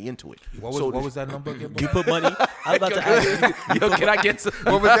just pay into it. What was that number again? you put money. I was about to ask you. Can I get some?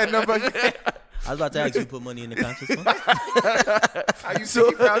 What was that number again? I was about to ask you put money in the conscious fund. How you think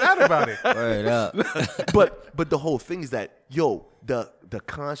he found out about it? Word up. But the whole thing is that the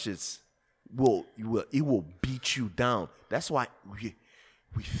conscience will beat you down. That's why we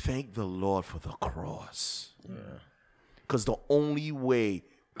thank the Lord for the cross. Because the only way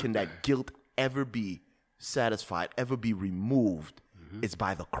can that guilt ever be satisfied, ever be removed, is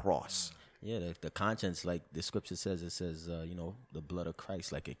by the cross. Yeah, the conscience, like the scripture says, it says, the blood of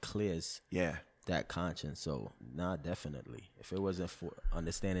Christ, like it clears Yeah. that conscience. So, definitely. If it wasn't for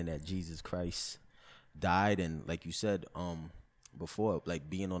understanding that Jesus Christ died and, like you said before, like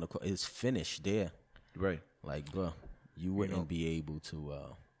being on the cross, it's finished there. Right. Like, bro, you wouldn't be able to.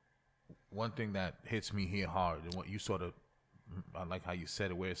 One thing that hits me here hard, and what you sort of, I like how you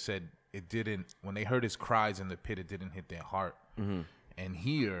said it, where it said it didn't, when they heard his cries in the pit, it didn't hit their heart. And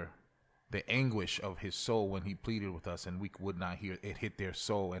here, the anguish of his soul when he pleaded with us and we would not hear, it hit their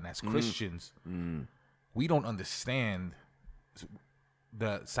soul. And as Christians, we don't understand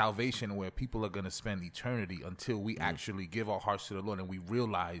the salvation where people are going to spend eternity until we actually give our hearts to the Lord and we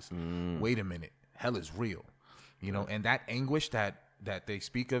realize, wait a minute, hell is real. And that anguish that they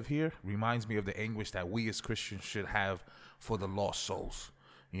speak of here reminds me of the anguish that we as Christians should have for the lost souls,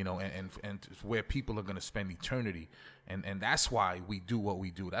 and where people are going to spend eternity. And that's why we do what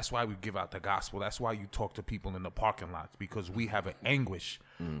we do. That's why we give out the gospel. That's why you talk to people in the parking lots, because we have an anguish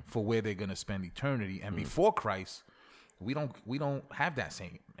for where they're going to spend eternity. And before Christ, we don't have that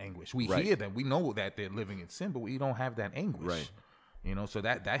same anguish. We hear them. We know that they're living in sin, but we don't have that anguish. Right. So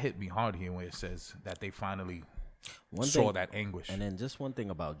that hit me hard here where it says that they finally saw that anguish. And then just one thing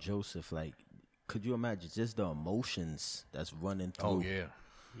about Joseph, like, could you imagine just the emotions that's running through? Oh, yeah.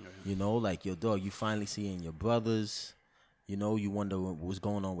 Like your dog, you finally seeing your brothers. You wonder what's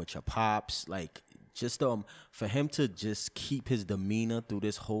going on with your pops. Like, just for him to just keep his demeanor through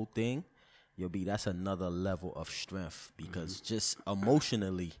this whole thing, that's another level of strength, because just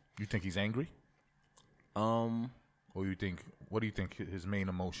emotionally. You think he's angry? Or what do you think his main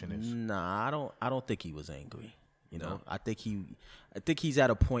emotion is? Nah, I don't think he was angry. I think he's at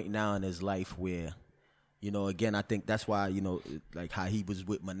a point now in his life where, again, I think that's why, like how he was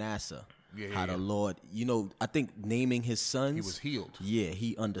with Manasseh. The Lord, I think naming his sons, he was healed. Yeah,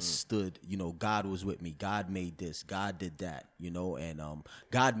 he understood, God was with me. God made this. God did that, and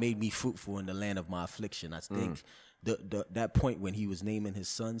God made me fruitful in the land of my affliction. I think that point when he was naming his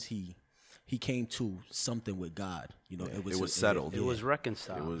sons, he came to something with God. It was settled. It was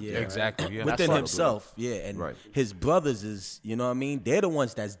reconciled. Exactly. Yeah. Within himself. Yeah. And his brothers is, they're the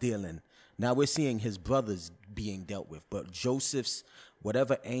ones that's dealing. Now we're seeing his brothers being dealt with. But Joseph's,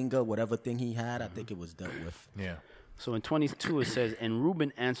 whatever anger, whatever thing he had, I think it was dealt with. Yeah. So in 22 it says, and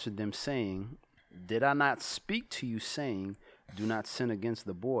Reuben answered them, saying, did I not speak to you, saying, do not sin against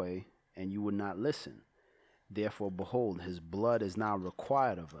the boy, and you would not listen? Therefore, behold, his blood is now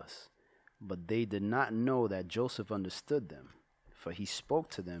required of us. But they did not know that Joseph understood them, for he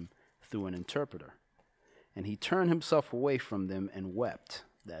spoke to them through an interpreter. And he turned himself away from them and wept.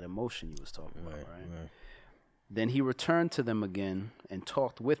 That emotion he was talking about, right? Then he returned to them again and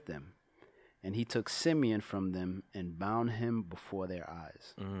talked with them. And he took Simeon from them and bound him before their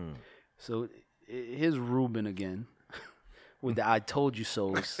eyes. So here's Reuben again with the I told you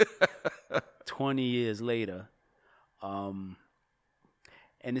so's 20 years later. And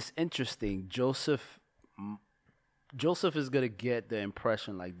it's interesting. Joseph Joseph is gonna get the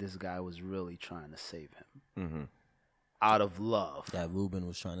impression like this guy was really trying to save him out of love. That Reuben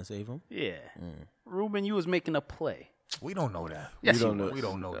was trying to save him. Yeah, Reuben, you was making a play. We don't know that. Yes, don't he know. was. We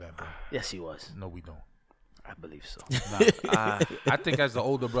don't know that, bro. Yes, he was. No, we don't. I believe so. I think as the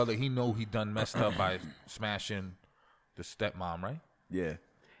older brother, he know he done messed up by smashing the stepmom, right? Yeah.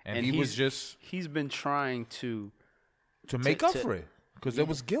 And he was just he's been trying to make up for it because there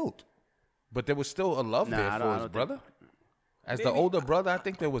was guilt, but there was still a love Nah, there I for don't his think- brother. As the older brother, I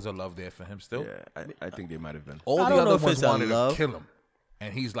think there was a love there for him still. Yeah, I think they might have been. All I the don't know other if ones it's a wanted love. to kill him,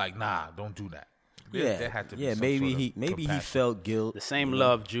 and he's like, "Nah, don't do that." There had to be some maybe sort of he compassion. felt guilt. the same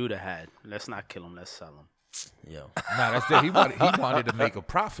love Judah had. Let's not kill him. Let's sell him. Yo, Nah, that's it. He wanted to make a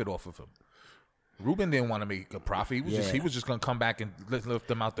profit off of him. Reuben didn't want to make a profit. He was just gonna come back and lift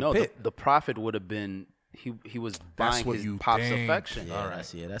him out the No, pit. the profit would have been he was buying what his you pop's think. affection. yeah,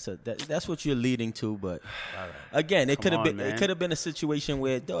 that's what you're leading to. But again, it could have on, been man. it could have been a situation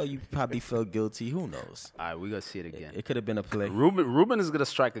where you probably felt guilty. Who knows? All right, we gotta see it again. It could have been a play. Reuben is gonna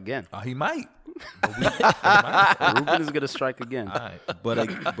strike again. He might. Reuben is gonna strike again. All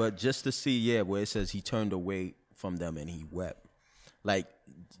right. But just to see, where it says he turned away from them and he wept, like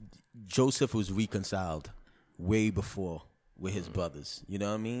Joseph was reconciled way before with his brothers. You know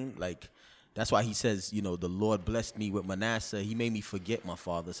what I mean? Like that's why he says, the Lord blessed me with Manasseh. He made me forget my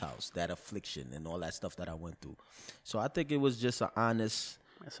father's house, that affliction and all that stuff that I went through. So I think it was just an honest.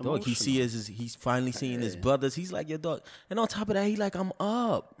 That's Dog, he emotional. he's finally seeing his brothers. He's like, your dog, and on top of that, he like, I'm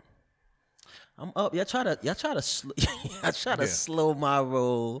up. Y'all try to slow my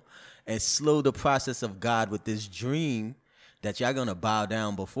roll and slow the process of God with this dream that y'all gonna bow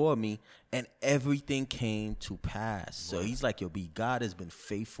down before me, and everything came to pass. So he's like, God has been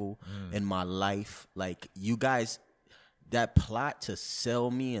faithful in my life. Like you guys, that plot to sell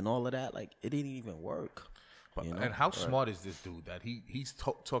me and all of that, like it didn't even work. And how smart is this dude that he's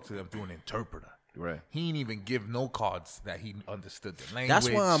talked to them through an interpreter? Right. He didn't even give no cards that he understood the language. That's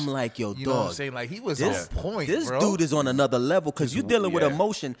why I'm like, yo, you know what I'm dog. saying? Like he was This on point, This bro. dude is on another level because you're dealing with yeah.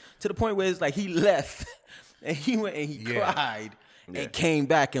 emotion to the point where it's like he left and he went and he Yeah. cried and came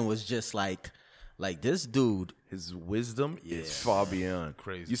back and was just like this dude. His wisdom is far beyond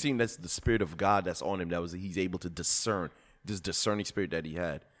Crazy. You seen that's the spirit of God that's on him. He's able to discern this discerning spirit that he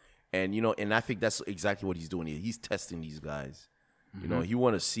had, and and I think that's exactly what he's doing here. He's testing these guys. He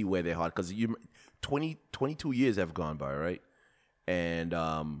want to see where they're hard because 22 years have gone by, right? And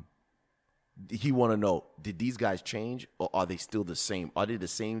he want to know, did these guys change or are they still the same? Are they the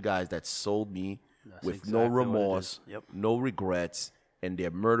same guys that sold me with exactly no what it remorse, is. Yep. no regrets, and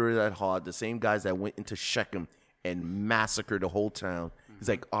they're murderers at heart? The same guys that went into Shechem and massacred the whole town. He's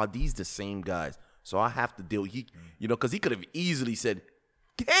like, are these the same guys? So I have to deal. Because he could have easily said,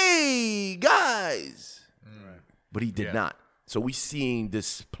 "Hey guys," but he did not. So we seeing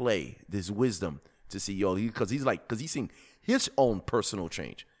this play, this wisdom to see because he's seeing his own personal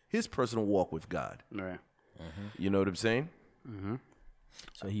change, his personal walk with God. Right. You know what I'm saying?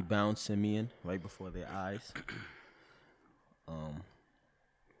 So he bound Simeon right before their eyes.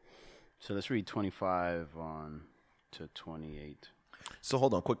 So let's read 25 on to 28. So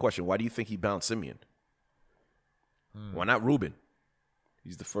hold on, quick question: why do you think he bound Simeon? Why not Reuben?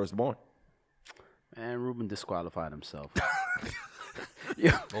 He's the firstborn. And Reuben disqualified himself.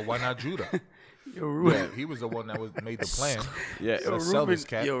 Or why not Judah? Reuben, He was the one that made the plan. Yeah, So sell this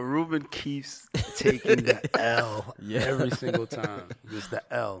cat. Reuben keeps taking the L every single time. Just the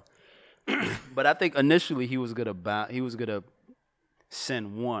L. But I think initially he was gonna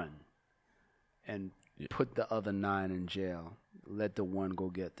send one and put the other 9 in jail. Let the one go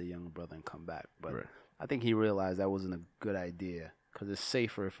get the younger brother and come back. But Right. I think he realized that wasn't a good idea because it's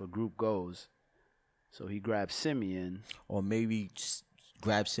safer if a group goes. So he grabbed Simeon. Or maybe just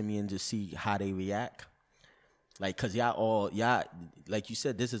grab Simeon to see how they react. Like, cause y'all, like you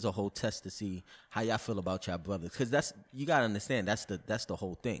said, this is a whole test to see how y'all feel about y'all brothers. Cause you gotta understand, that's the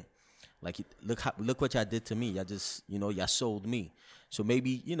whole thing. Like, look what y'all did to me. Y'all just, y'all sold me. So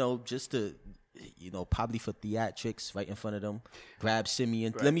maybe, just to, probably for theatrics right in front of them, grab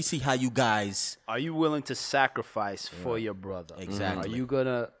Simeon. Let me see how you guys. Are you willing to sacrifice for your brother? Exactly. Are you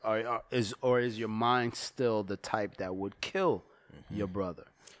gonna? Is your mind still the type that would kill your brother?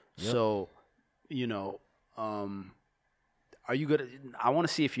 So, are you gonna? I want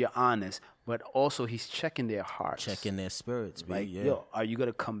to see if you're honest, but also he's checking their hearts, Checking their spirits, like, baby. yo, are you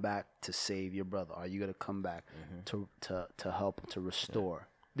gonna come back to save your brother? Are you gonna come back to help to restore?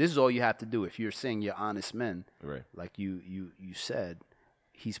 This is all you have to do. If you're saying you're honest men, Right. like you said,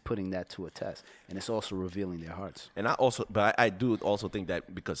 he's putting that to a test, and it's also revealing their hearts. And I do also think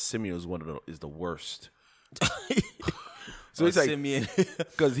that because Simeon is is the worst So he's like, Simeon.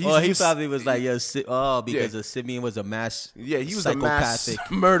 because he probably was like, because Simeon was a mass. Yeah, he was psychopathic a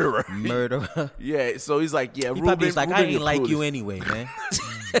mass murderer. Murderer. Yeah, so he's like, yeah, He probably was like, I Reuben ain't like you Clueless. anyway, man.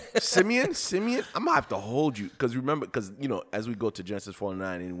 Simeon, I'm gonna have to hold you because remember, because as we go to Genesis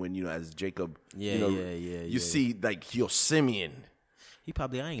 49, and when as Jacob, you see like Simeon. He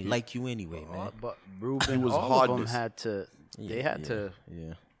probably, I ain't like you anyway, man. But Reuben, was all of them hardness. had to. They had to.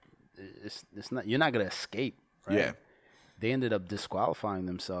 Yeah. It's not. You're not gonna escape. Right? Yeah. They ended up disqualifying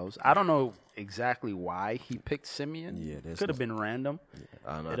themselves. I don't know exactly why he picked Simeon. Yeah, there's could have been random.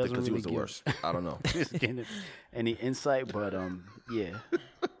 I don't know. It I think doesn't because he really was the give- worst. I don't know. Just getting any insight, but yeah.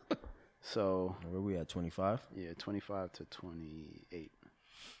 So Where we at, 25? yeah, 25 to 28.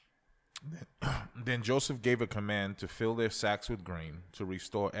 Then Joseph gave a command to fill their sacks with grain, to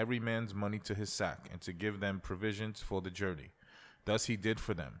restore every man's money to his sack, and to give them provisions for the journey. Thus he did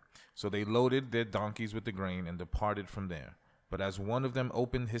for them. So they loaded their donkeys with the grain and departed from there. But as one of them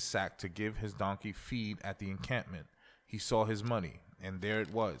opened his sack to give his donkey feed at the encampment, he saw his money, and there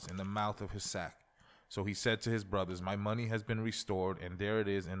it was in the mouth of his sack. So he said to his brothers, My money has been restored, and there it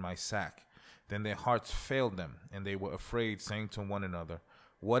is in my sack. Then their hearts failed them, and they were afraid, saying to one another,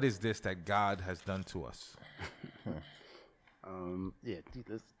 What is this that God has done to us? Yeah,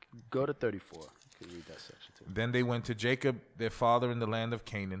 let's go to 34. You can read that section too. Then they went to Jacob, their father, in the land of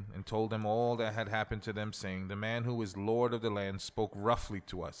Canaan, and told them all that had happened to them, saying, The man who is Lord of the land spoke roughly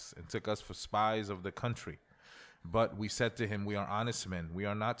to us, and took us for spies of the country. But we said to him, We are honest men, we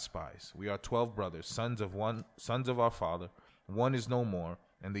are not spies. We are 12 brothers, sons of our father. One is no more,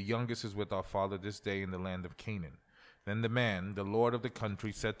 and the youngest is with our father this day in the land of Canaan. Then the man, the Lord of the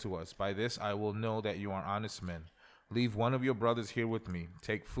country, said to us, By this I will know that you are honest men. Leave one of your brothers here with me.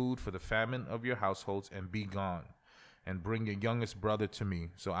 Take food for the famine of your households, and be gone. And bring your youngest brother to me,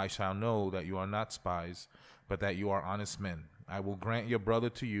 so I shall know that you are not spies, but that you are honest men. I will grant your brother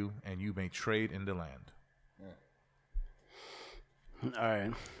to you, and you may trade in the land. All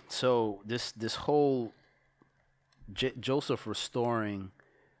right. So this whole Joseph restoring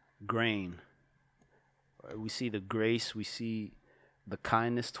grain, right? We see the grace, we see the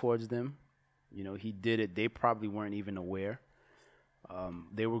kindness towards them. He did it. They probably weren't even aware.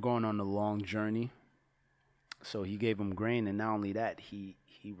 They were going on a long journey, so he gave them grain, and not only that, he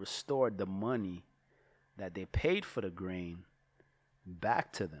restored the money that they paid for the grain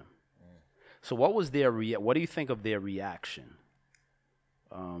back to them. So what was their what do you think of their reaction?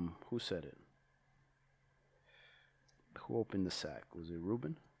 Who said it? Who opened the sack? Was it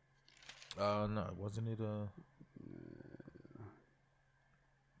Reuben? No, wasn't it?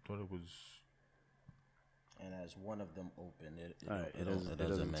 Thought it was. And as one of them opened it, All right, it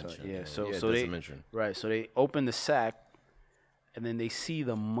doesn't mention. Yeah, it. so it so doesn't they mention. right. So they open the sack, and then they see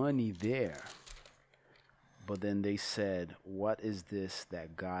the money there. But then they said, "What is this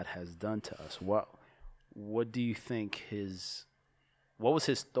that God has done to us?" What do you think what was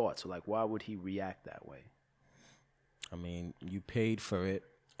his thoughts? Like, why would he react that way? I mean, you paid for it,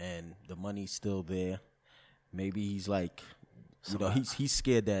 and the money's still there. Maybe he's like, he's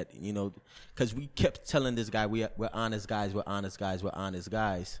scared that, because we kept telling this guy, we're honest guys, we're honest guys, we're honest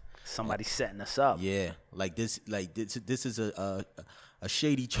guys. Somebody's setting us up. Yeah, this is a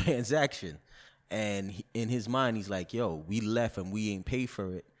shady transaction, and in his mind, he's like, yo, we left and we ain't paid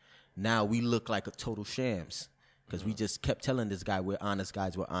for it. Now we look like a total shams. Because we just kept telling this guy, we're honest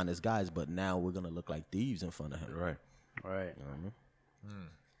guys, but now we're going to look like thieves in front of him. Right. Right.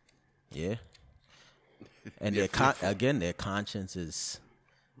 Yeah. And their conscience is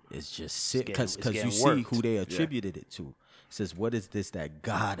just sick. Because it's you getting see worked. who they attributed it to. It says, what is this that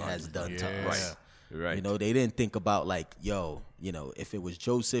God has done to us? Right. They didn't think about like, if it was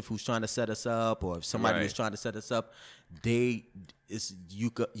Joseph who's trying to set us up, or if somebody was trying to set us up, you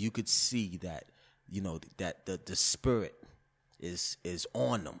could see that, that the spirit is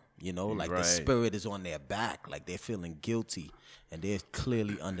on them, like the spirit is on their back, like they're feeling guilty, and they're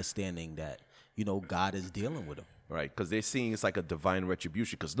clearly understanding that, God is dealing with them. Right, because they're seeing it's like a divine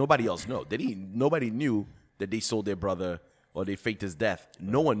retribution. Because nobody else knows. Nobody knew that they sold their brother or they faked his death.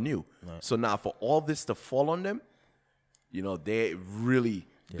 No one knew. Right. So now, for all this to fall on them, they're really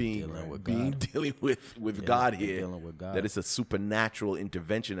dealing with God here. Dealing with God. That it's a supernatural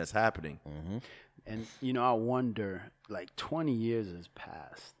intervention that's happening. Mm-hmm. And I wonder, like 20 years has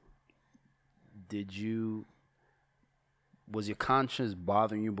passed. Was your conscience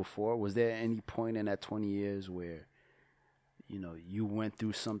bothering you before? Was there any point in that 20 years where, you went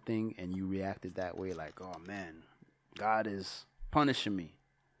through something and you reacted that way, like, oh man, God is punishing me?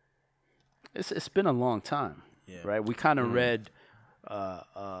 It's been a long time, right? We kind of read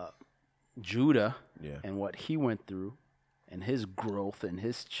Judah Yeah. and what he went through and his growth and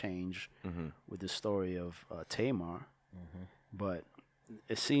his change with the story of Tamar. But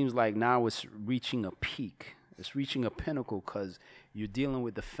it seems like now it's reaching a peak. It's reaching a pinnacle because you're dealing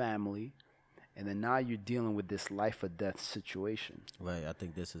with the family, and then now you're dealing with this life or death situation Right. I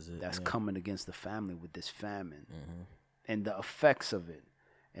think this is it. that's yeah. coming against the family with this famine and the effects of it.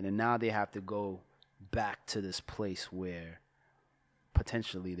 And then now they have to go back to this place where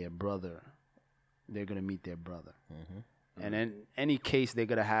potentially they're going to meet their brother. And in any case, they're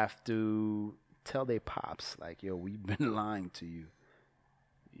going to have to tell their pops, like, yo, we've been lying to you,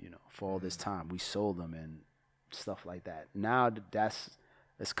 for all this time. We sold them and stuff like that. Now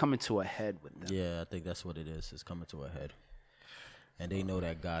it's coming to a head with them. Yeah, I think that's what it is. It's coming to a head. And they know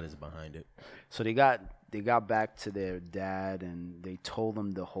that God is behind it. So they got back to their dad and they told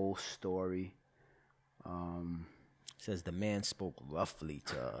him the whole story. It says the man spoke roughly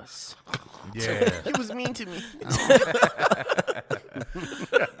to us. Yeah. He was mean to me.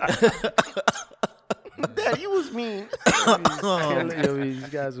 Dad, he was mean. These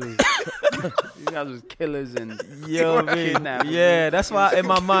guys was killers and Yo, man. kidnappers. Yeah, that's why in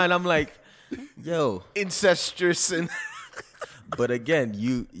my mind I'm like, yo. Incestuous and But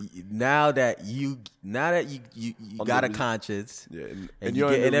again, now that you got a conscience, Yeah, and and you're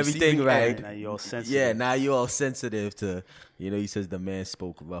you're in getting the everything receiving right. end. Now you're all sensitive. Yeah, now you're all sensitive to, he says the man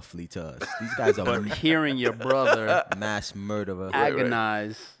spoke roughly to us. These guys are But hearing your brother mass murderer.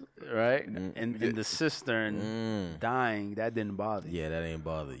 agonize, right? In the cistern, dying, that didn't bother you. Yeah, that ain't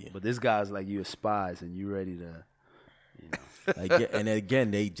bother you. But this guy's like, you a spies and you ready to, Like, and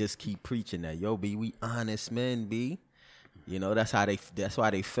again, they just keep preaching that, yo, B, we honest men, B. That's why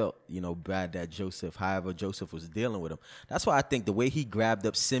they felt, bad that however Joseph was dealing with him. That's why I think the way he grabbed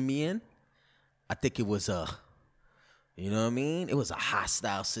up Simeon, I think it was it was a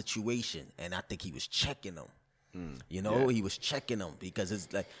hostile situation. And I think he was checking him. He was checking him because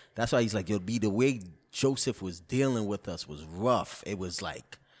it's like, that's why he's like, yo, B, the way Joseph was dealing with us was rough. It was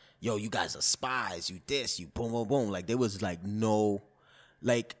like, yo, you guys are spies, you this, you boom, boom, boom. Like, there was like no,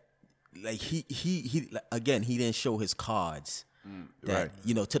 like he again, he didn't show his cards that,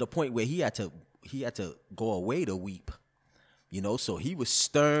 to the point where he had to go away to weep, so he was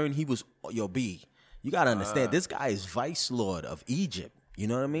stern. He was, yo, B, you got to understand, this guy is vice lord of Egypt. You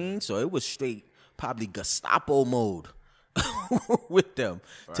know what I mean? So it was straight probably Gestapo mode with them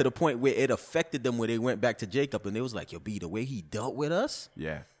to the point where it affected them when they went back to Jacob and they was like, yo, B, the way he dealt with us.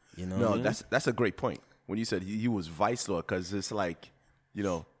 Yeah. what I No, mean? that's a great point. When you said he was vice lord, because it's like,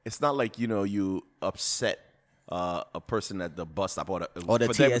 it's not like, you upset a person at the bus stop or the Or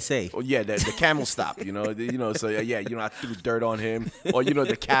TSA. The camel stop, so I threw dirt on him, or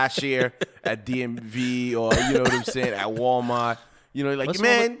the cashier at DMV, or what I'm saying, at Walmart, like, What's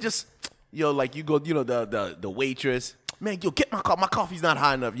man, just like you go, the waitress, man, yo, get my coffee's not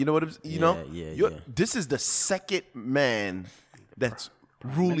hot enough, you know what I'm, Yeah. This is the second man that's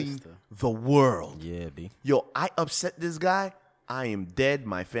ruling the world. Yeah, B. Yo, I upset this guy, I am dead.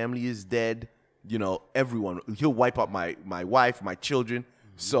 My family is dead. Everyone. He'll wipe out my wife, my children.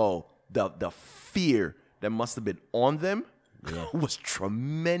 So the fear that must have been on them was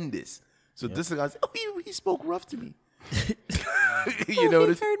tremendous. So this guy's, he spoke rough to me. He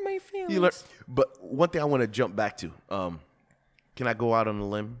hurt my feelings. But one thing I want to jump back to. Can I go out on a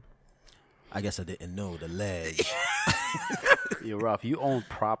limb? I guess I didn't know the ledge. you're rough. You own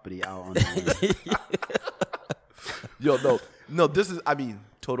property out on the land. Yo, no, this is,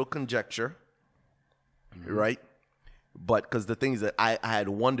 total conjecture, right? But because the things that I had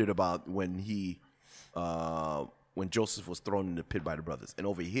wondered about when Joseph was thrown in the pit by the brothers. And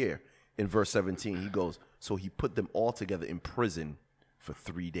over here in verse 17, he goes, so he put them all together in prison for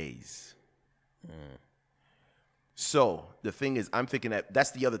 3 days. So the thing is, I'm thinking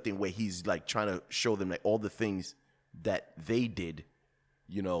that's the other thing where he's like trying to show them like all the things that they did,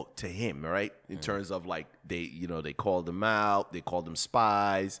 to him, right? In terms of like they called him out, they called them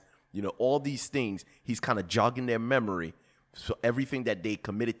spies, all these things. He's kind of jogging their memory. So everything that they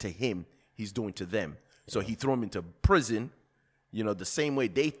committed to him, he's doing to them. So he threw him into prison, the same way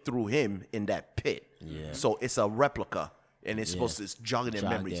they threw him in that pit. Yeah. So it's a replica, and it's supposed to, it's jogging their Jog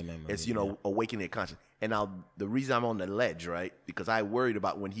memories. their memory, It's, awakening their conscience. And now the reason I'm on the ledge, right? Because I worried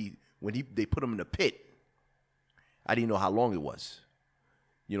about when they put him in the pit, I didn't know how long it was.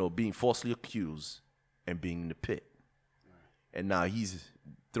 Being falsely accused and being in the pit. And now he's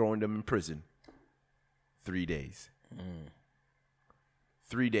throwing them in prison. 3 days.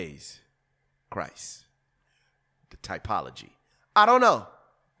 3 days. Christ. The typology. I don't know.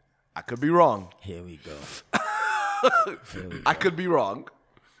 I could be wrong. Here we go. I could be wrong.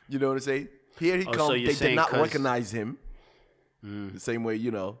 You know what I'm saying? Here he Oh, comes. so you're They saying did not 'cause- recognize him. The same way,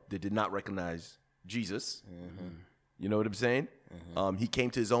 they did not recognize Jesus. You know what I'm saying? He came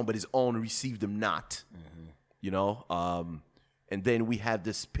to his own, but his own received him not. And then we have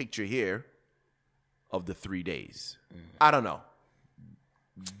this picture here of the 3 days. I don't know.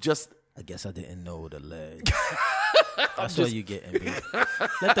 Just I guess I didn't know the leg. That's what you getting, B.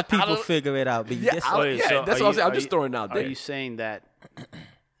 Let the people figure it out, B. Yeah, This- Wait, so that's are what I'm you- saying. I'm are just you- throwing it out Are there. you saying that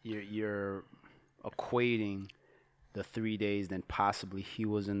you're equating the 3 days, then possibly he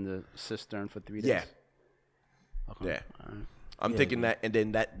was in the cistern for 3 days? Yeah. Okay. Yeah. All right. I'm thinking that, and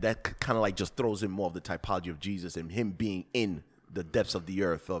then that kind of like just throws in more of the typology of Jesus and him being in the depths of the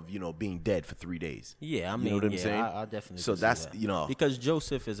earth of being dead for 3 days. Yeah, I mean, you know what I'm yeah, saying? I definitely. So can see that's that. because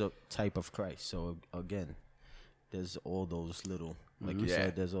Joseph is a type of Christ. So again, there's all those little, like you Yeah.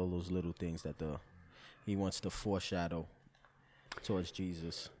 said, there's all those little things that he wants to foreshadow towards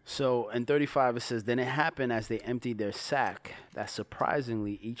Jesus. So in 35 it says, then it happened as they emptied their sack that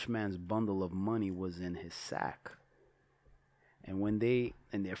surprisingly each man's bundle of money was in his sack. And when they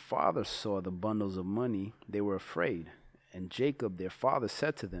and their father saw the bundles of money, they were afraid. And Jacob, their father,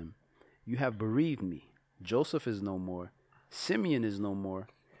 said to them, you have bereaved me. Joseph is no more. Simeon is no more.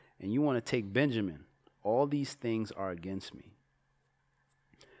 And you want to take Benjamin. All these things are against me.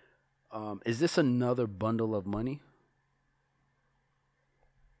 Is this another bundle of money?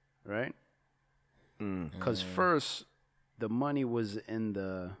 Right? Because first, the money was in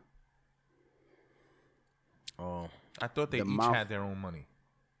the... Oh, I thought they The each mouth- had their own money,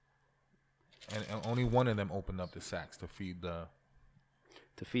 and only one of them opened up the sacks to feed the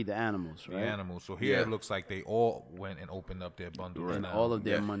to feed the animals, right? animals. So here Yeah. it looks like they all went and opened up their bundles And now. all of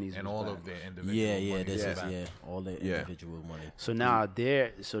their Yeah. monies and was all back. of their individual yeah. money This was is back. all the Yeah. individual money. So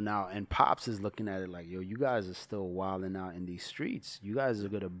now and Pops is looking at it like, yo, you guys are still wilding out in these streets. You guys are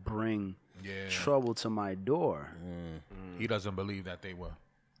gonna bring Yeah. trouble to my door. He doesn't believe that they were,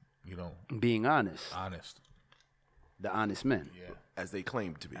 Being honest, honest. the honest men, Yeah. As they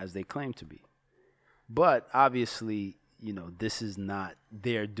claim to be. as they claim to be. But obviously, this is not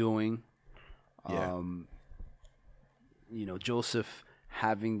their doing. Yeah. Joseph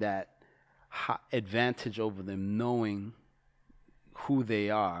having that advantage over them, knowing who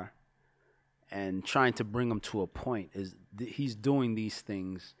they are, and trying to bring them to a point he's doing these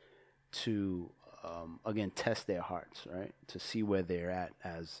things to again test their hearts, right? To see where they're at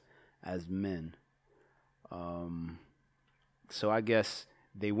as men. So I guess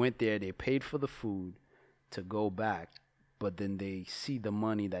they went there, they paid for the food to go back, but then they see the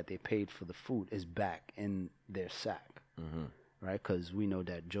money that they paid for the food is back in their sack, right? Because we know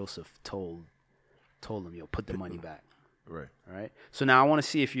that Joseph told them, yo, put the money back, Right. all right? So now I want to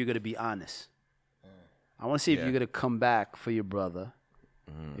see if you're going to be honest. I want to see if Yeah. you're going to come back for your brother,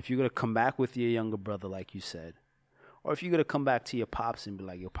 if you're going to come back with your younger brother, like you said, or if you're going to come back to your pops and be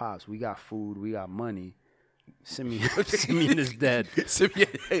like, yo, pops, we got food, we got money. Simeon is dead.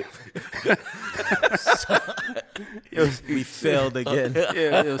 We failed again.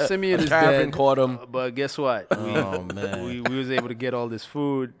 Yeah, Simeon is Caravan dead. caught him. But guess what? Oh, man. we was able to get all this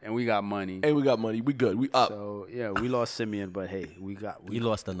food and we got money. Hey, we got money. We good. We up. So yeah, we lost Simeon, but hey, we You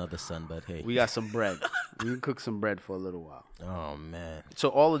lost another son, but hey. got some bread. We can cook some bread for a little while. Oh, man. So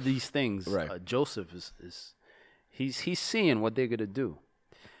all of these things, Right. Joseph is he's seeing what they're gonna do.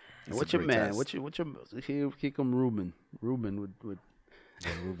 And what's a your great man? test. What's your here come Reuben? Reuben would When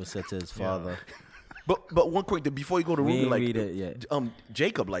Reuben said to his father, But one quick thing before you go to We Ruben, ain't like read it yet.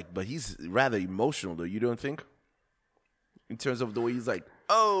 Jacob, but he's rather emotional though. You don't think? In terms of the way he's like,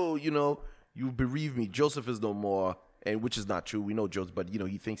 oh, you bereaved me. Joseph is no more, and which is not true. We know Joseph, but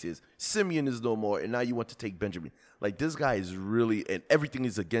he thinks Simeon is no more, and now you want to take Benjamin. Like this guy is really, and everything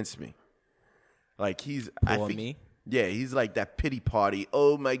is against me. Like I Poor think, me? yeah, he's like that pity party.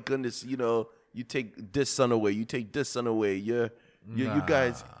 Oh my goodness, you take this son away, you take this son away. You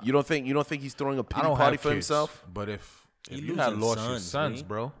guys, you don't think he's throwing a I pity don't party have for kids, himself? but if He you had losing lost your sons, sons, man.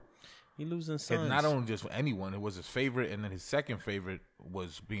 bro, he losing and sons. not only just anyone, it was his favorite, and then his second favorite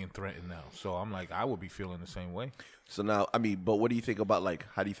was being threatened now. So I'm like, I would be feeling the same way. So now, but what do you think about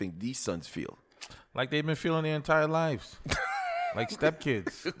how do you think these sons feel? Like they've been feeling their entire lives. Like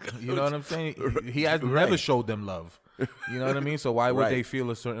stepkids. You know what I'm saying? He has never showed them love. You know what I mean? So why would Right. they feel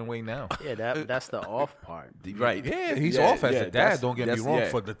a certain way now? yeah, that's the off part. Right. Yeah, he's Yeah, off as yeah, a dad, that's- don't get me that's- wrong, yeah.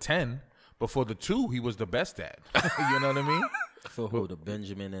 for the 10. But for the 2, he was the best dad. You know what I mean? For who? The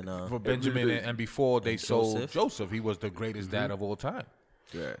Benjamin and For Benjamin and before they sold Joseph? Joseph, he was the greatest dad of all time.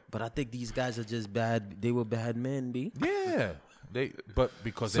 Yeah. But I think these guys are just bad. They were bad men, B. Yeah.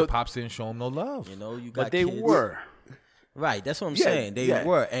 Because So- their pops didn't show him no love. You got But they kids. were. Right, that's what I'm Yeah, saying. They yeah.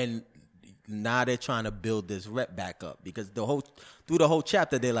 were, and now they're trying to build this rep back up because through the whole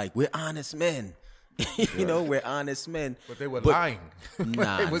chapter they're like, we're honest men. You know, we're honest men. But they were lying.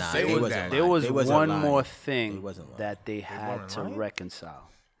 Nah, They were nah, saying they wasn't that. There was They wasn't one lying. more They thing wasn't lying. that they had weren't to lying? reconcile.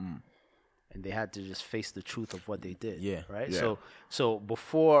 And they had to just face the truth of what they did. Yeah. Right? Yeah. So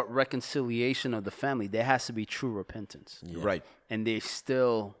before reconciliation of the family, there has to be true repentance. Right. And there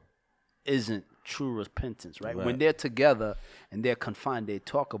still isn't true repentance, right? Right. When they're together and they're confined, they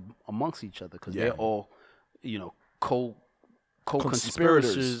talk amongst each other because Yeah. they're all,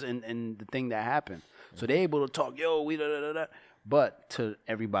 co-conspirators in the thing that happened. So they're able to talk, we da da da da. But to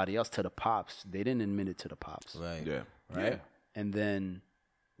everybody else, to the pops, they didn't admit it to the pops. Right. Yeah. Right? And then,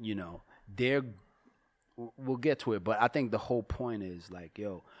 we'll get to it, but I think the whole point is like,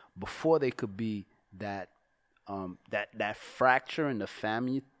 before they could be that fracture in the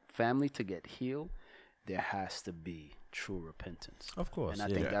family to get healed, there has to be true repentance. Of course, And I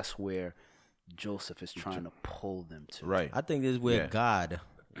yeah. think that's where Joseph is trying to pull them to. Right. I think this is where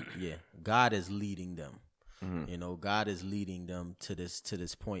Yeah. God is leading them. Mm-hmm. God is leading them to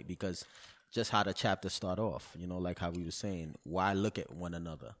this point because just how the chapter start off, like how we were saying, why look at one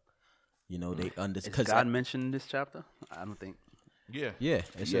another? They Is understand. God mentioned in this chapter? I don't think. Yeah. Yeah,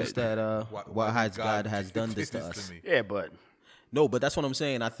 it says that why has God has done this to us? me? Yeah, but No, but that's what I'm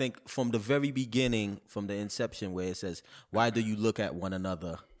saying. I think from the very beginning, from the inception, where it says, "Why do you look at one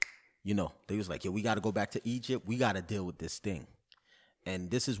another?" They was like, we got to go back to Egypt. We got to deal with this thing, and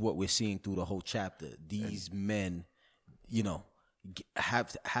this is what we're seeing through the whole chapter. These men,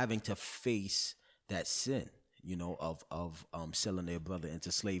 having to face that sin, of selling their brother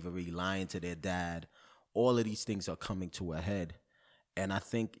into slavery, lying to their dad. All of these things are coming to a head, and I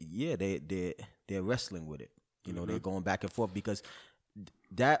think they're wrestling with it. They're going back and forth because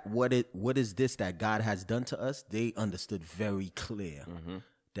what is this that God has done to us? They understood very clear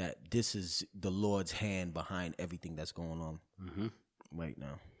that this is the Lord's hand behind everything that's going on right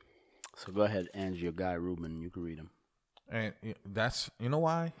now. so go ahead, Angie, your guy Ruben, you can read him. And that's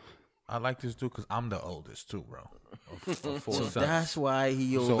why I like this dude because I'm the oldest too, bro. Of four So sons. that's why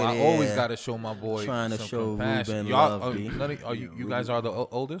he over So there. I always got to show my boy trying to some show compassion. Ruben Y'all, love, B. you guys are the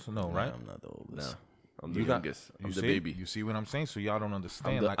oldest? No, right? I'm not the oldest. I'm the You got- youngest. you I'm the see? baby. You see what I'm saying? So y'all don't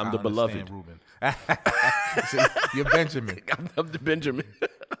understand. I'm the- like I'm I the understand beloved. Reuben. See, you're Benjamin. I'm the Benjamin.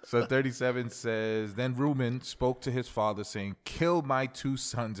 So 37 says, Then Reuben spoke to his father, saying, Kill my 2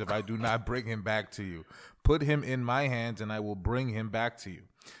 sons if I do not bring him back to you. Put him in my hands, and I will bring him back to you.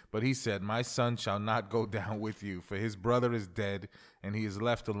 But he said, My son shall not go down with you, for his brother is dead, and he is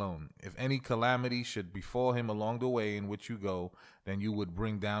left alone. If any calamity should befall him along the way in which you go, then you would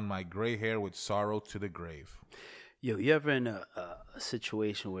bring down my gray hair with sorrow to the grave. You ever in a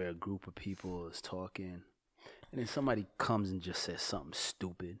situation where a group of people is talking, and then somebody comes and just says something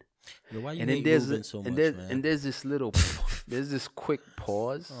stupid, Why you and then hate there's Ruben so much, and there's man? and there's this little there's this quick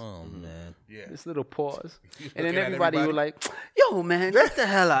pause, Oh man. Yeah. this little pause, and then looking at everybody was everybody? like, "Yo, man, get the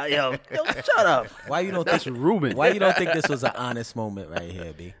hell out, yo, shut up." Why you don't That's think Ruben. Why you don't think this was an honest moment right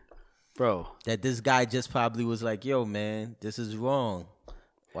here, B? Bro? That this guy just probably was like, "Yo, man, this is wrong."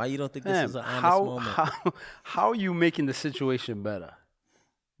 Why you don't think this Man, is an honest moment? how are you making the situation better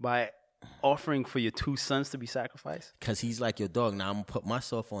by offering for your 2 sons to be sacrificed? Because he's like your dog. Now I'm gonna put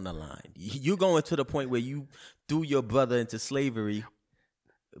myself on the line. You going to the point where you threw your brother into slavery,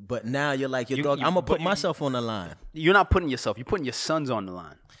 but now you're like your You- dog. you- I'm gonna but put you- myself on the line. You're not putting yourself. You're putting your sons on the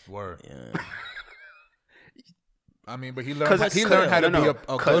line. Word. Yeah. I mean, but he 'Cause learned, it's how to still- be no, a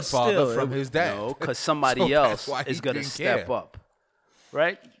good 'cause father still, from his dad. No, because somebody So that's else why he is going to didn't step care. up.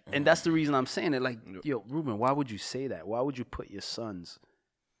 Right? And that's the reason I'm saying it. Like, yo, Ruben, why would you say that? Why would you put your sons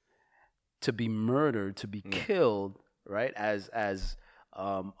to be murdered, to be killed, right, as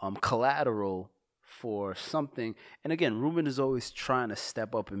collateral for something? And again, Ruben is always trying to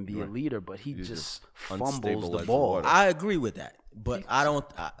step up and be a leader, but he just fumbles unstable the as ball. water. I agree with that, but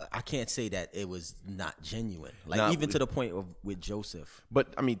I can't say that it was not genuine. Like Nah, even to the point of with Joseph.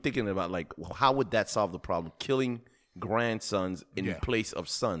 But I mean, thinking about like, well, how would that solve the problem? Killing grandsons in Yeah. place of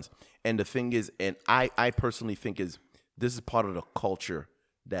sons. And the thing is, and I personally think is this is part of the culture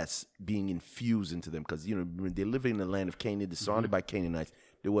that's being infused into them because when they're living in the land of Canaan, they're surrounded by Canaanites.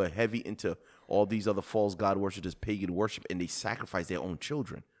 They were heavy into all these other false god worshippers, pagan worship, and they sacrifice their own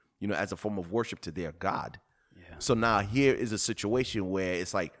children, as a form of worship to their god. Yeah. So now here is a situation where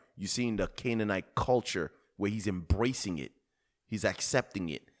it's like you're seeing the Canaanite culture where he's embracing it, he's accepting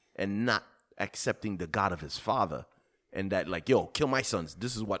it, and not accepting the God of his father. And that like, yo, kill my sons.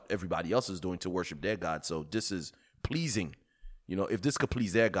 This is what everybody else is doing to worship their God. So this is pleasing. If this could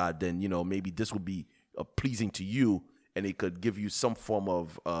please their God, then, maybe this would be pleasing to you. and it could give you some form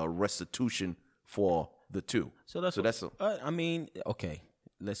of restitution for the two. So that's I mean, okay.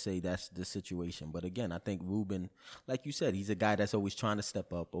 Let's say that's the situation. But again, I think Ruben, like you said, he's a guy that's always trying to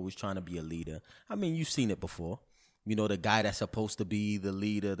step up, always trying to be a leader. I mean, you've seen it before. You know, the guy that's supposed to be the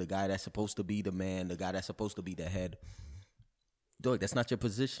leader, the guy that's supposed to be the man, the guy that's supposed to be the head. Dog, that's not your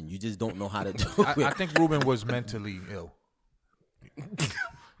position. You just don't know how to do it. I think Ruben was mentally ill.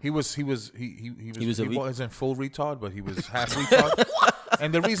 He wasn't full retard, but he was half retard.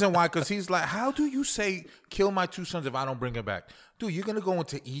 And the reason why, because he's like, how do you say kill my 2 sons if I don't bring it back? Dude, you're gonna go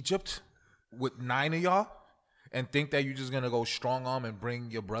into Egypt with 9 of y'all and think that you're just gonna go strong arm and bring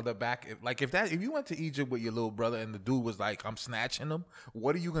your brother back? If you went to Egypt with your little brother and the dude was like, I'm snatching him,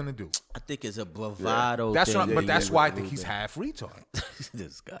 what are you gonna do? I think it's a bravado. That's thing. but that's why I think he's half retard.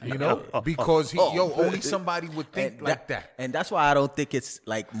 This guy, You know, because only somebody would think like that. And that's why I don't think it's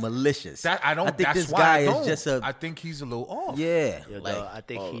like malicious. I think that's this why guy I don't. is just I think he's a little off. yeah. Yo, Like, dog, I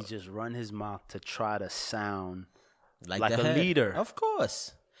think he just run his mouth to try to sound like like the a head. leader. Of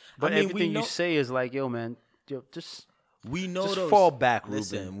course. But I mean, everything you say is like, yo, man, just we know just those. fall back, Ruben.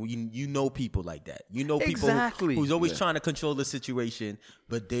 Listen, you know people like that. You know people Exactly. who's always trying to control the situation,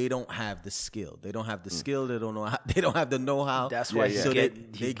 but they don't have the skill. They don't have the skill. They don't know. They don't have the know-how. That's why So he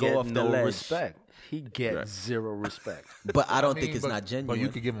they get go off no the ledge. respect. He gets zero respect. But I don't think it's but, not genuine. But you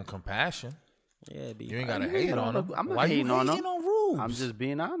could give him compassion. Yeah, B. You ain't gotta hate on him. I'm not Why hating you on hating him. on Rubes? I'm just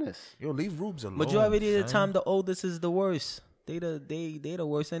being honest. Yo, leave Rubes alone. Majority of the son. time, the oldest is the worst. They the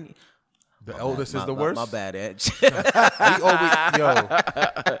worst. And The eldest is the worst. My bad, Edge.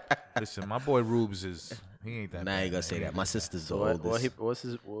 Listen, my boy Rubes he ain't that. Nah, I bad, ain't gonna man. say that. My sister's the What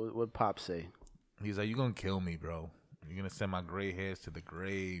oldest. what Pop say? He's like, you gonna kill me, bro. You're gonna send my gray hairs to the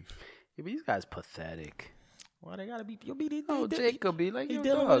grave. Yeah, but these guys pathetic. Why they gotta be? You'll be. Oh, Jacob be like, He yo,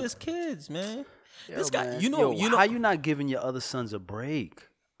 dealing dog. with his kids, man. Yo, This guy, man. you know, how you not giving your other sons a break?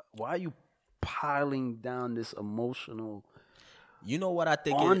 Why are you piling down this emotional you know what I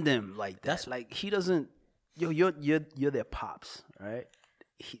think on them like that? that's- Like he doesn't. Yo, you're their pops, right?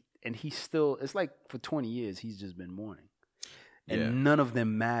 He's still. It's like for 20 years he's just been mourning, and none of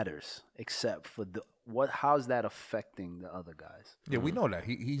them matters except for how's that affecting the other guys? Yeah, we know that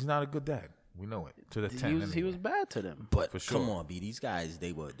he's not a good dad. We know it to the 10. He was bad to them. But For sure. come on, B. These guys,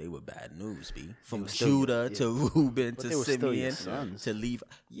 they were bad news, B. From were still Judah to Reuben But to they were still your Simeon sons. to Levi.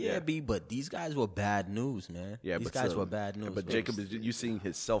 Yeah, B. But these guys were bad news, man. Yeah, these but guys still, were bad news. But bro. Jacob, you seeing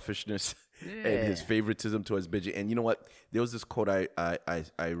his selfishness and Yeah. his favoritism towards Benji. And you know what? There was this quote I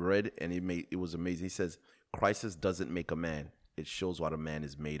read, and it was amazing. He says, "Crisis doesn't make a man; it shows what a man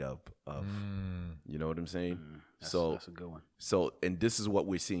is made up of." You know what I'm saying? That's a good one. So, and this is what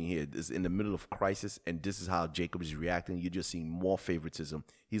we're seeing here. This is in the middle of crisis, and this is how Jacob is reacting. You're just seeing more favoritism.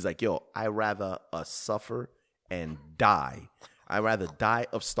 He's like, yo, I'd rather suffer and die. I'd rather die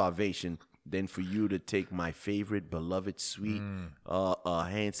of starvation than for you to take my favorite, beloved, sweet,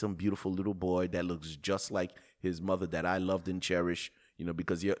 handsome, beautiful little boy that looks just like his mother that I loved and cherished,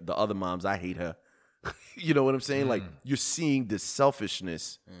 because the other moms, I hate her. You know what I'm saying? Like, you're seeing this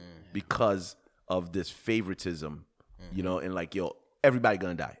selfishness because of this favoritism, and like, yo, everybody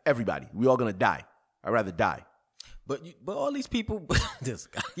gonna die. Everybody. We all gonna die. I'd rather die. But all these people, this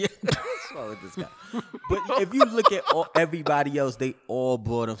guy, what's wrong with this guy? But if you look at everybody else, they all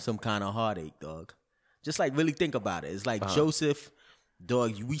brought him some kind of heartache, dog. Just like really think about it. It's like Joseph,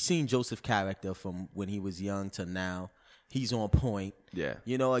 dog. We seen Joseph's character from when he was young to now. He's on point. Yeah.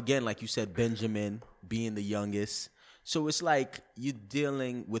 Again, like you said, Benjamin being the youngest. So it's like you're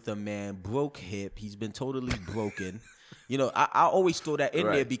dealing with a man, broke hip. He's been totally broken. I always throw that in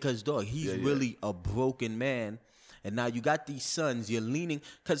there because, dog, he's really a broken man. And now you got these sons. You're leaning.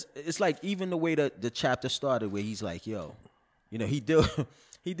 Because it's like even the way the chapter started where he's like, yo, he deal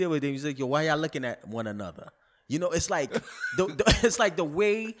with him. He's like, yo, why y'all looking at one another? It's like, it's like the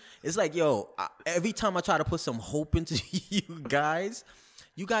way, it's like, yo, every time I try to put some hope into you guys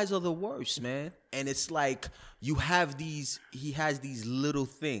are the worst, man. And it's like he has these little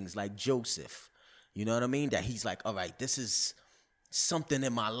things like Joseph, you know what I mean? That he's like, all right, this is something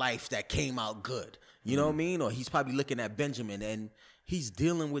in my life that came out good. You know what I mean? Or he's probably looking at Benjamin and he's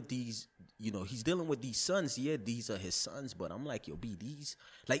dealing with these, he's dealing with these sons. Yeah, these are his sons. But I'm like, yo, B, these,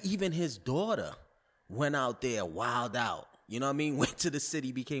 like even his daughter went out there wild out. You know what I mean? Went to the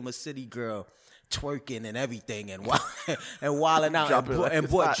city, became a city girl, twerking and everything and wilding out and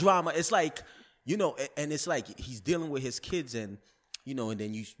brought drama. It's like, and it's like he's dealing with his kids and, and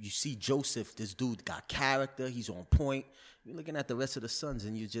then you see Joseph, this dude got character. He's on point. You're looking at the rest of the sons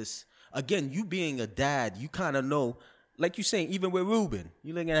and you just, again, you being a dad, you kind of know, like you saying, even with Reuben,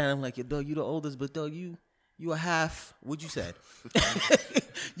 you looking at him like, dog, you the oldest, but dog, you you a half. What'd you say?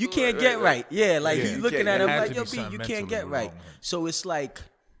 You can't get right. Yeah, like Yeah, he's you looking can't- at him it had like, to yo, be B, something you can't mentally get right. wrong, man. So it's like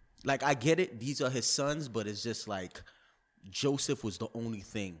I get it. These are his sons, but it's just like Joseph was the only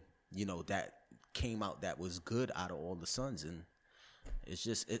thing, that came out that was good out of all the sons, and it's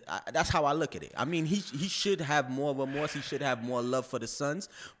just that's how I look at it. I mean, he should have more remorse. He should have more love for the sons.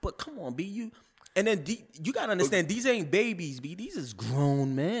 But come on, B, you gotta understand these ain't babies, B. These is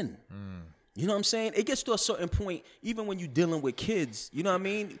grown men. You know what I'm saying? It gets to a certain point, even when you're dealing with kids. You know what I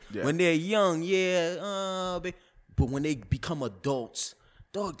mean? Yeah. When they're young, but when they become adults,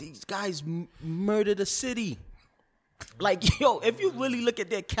 dog, these guys murdered a city. Like, yo, if you really look at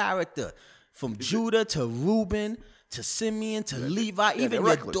their character, from Judah to Reuben to Simeon to Levi, even they're your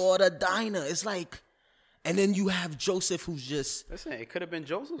reckless. daughter Dinah, it's like, and then you have Joseph, who's just, Listen, it could have been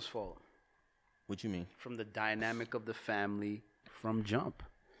Joseph's fault what you mean? from the dynamic of the family from jump,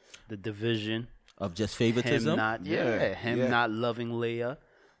 the division, Of just favoritism? him not, not loving Leah.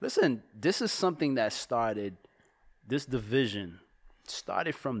 Listen, this is something that started. This division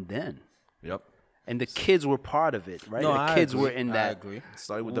started from then, Yep. and the kids were part of it, right? No, the I kids agree. were in that. I agree.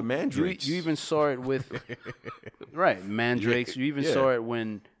 Started with the mandrakes. You even saw it with right mandrakes. You even Yeah. saw it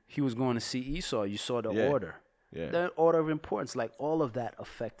when he was going to see Esau. You saw the Yeah. order, Yeah. the order of importance. Like all of that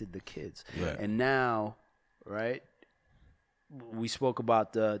affected the kids. Yeah. And now, right? We spoke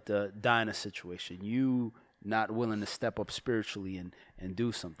about the Dinah situation. You not willing to step up spiritually and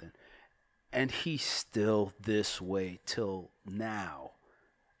do something, and he's still this way till now.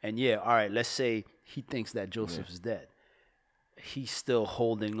 And yeah, all right. Let's say he thinks that Joseph's dead. He's still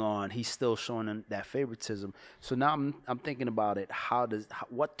holding on. He's still showing them that favoritism. So now I'm thinking about it.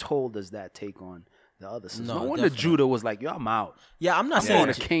 What toll does that take on the other sons? No, No wonder definitely. Judah was like, "Yo, I'm out." Yeah, I'm not I'm saying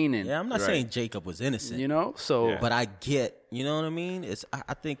going to Canaan. Yeah, I'm not Right. saying Jacob was innocent. You know. So Yeah. But I get, you know what I mean?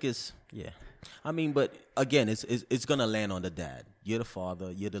 I think it's I mean, but again, it's gonna land on the dad. You're the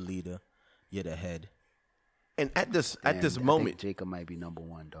father. You're the leader. You're the head. And at this And I think moment, Jacob might be number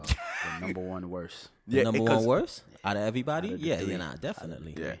one, dog. The number one worst. The Yeah, number because- one worst out of everybody. Out of the Yeah, three. nah,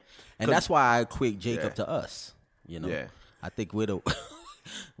 definitely. Yeah. And that's why I equate Jacob Yeah. to us. You know, Yeah. I think we're the.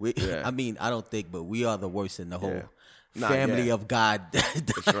 Yeah. I mean, I don't think, but we are the worst in the whole Yeah. Nah, family yeah. of God.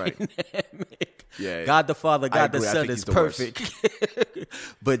 That's right. Yeah. God the Father, I God the agree. I Son think is he's the worst. perfect.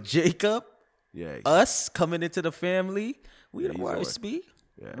 But Jacob, yeah. us coming into the family, we the he's the worst, worst. B.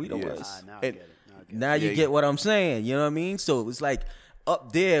 Yeah, We the he is. worst. Now I And- get it. Now I get it. Now you Yeah, get what I'm saying. You know what I mean? So it's like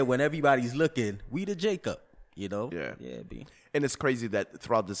up there when everybody's looking, we the Jacob. You know? Yeah. Yeah, B. And it's crazy that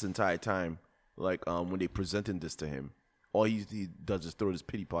throughout this entire time, like when they presented this to him, all he does is throw this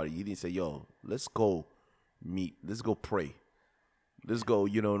pity party. He didn't say, "Yo, let's go meet. Let's go pray. Let's go."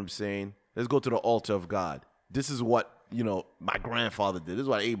 You know what I'm saying? Let's go to the altar of God. This is what my grandfather did. This is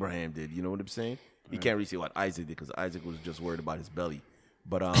what Abraham did. You know what I'm saying? You can't really say what Isaac did because Isaac was just worried about his belly.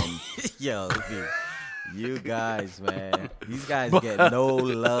 But Yo, B, you guys, man. These guys get no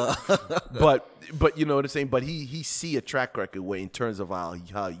love. but you know what I'm saying. But he see a track record where in terms of how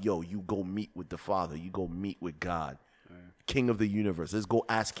you go meet with the Father, you go meet with God, King of the universe. Let's go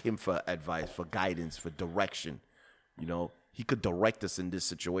ask Him for advice, for guidance, for direction. He could direct us in this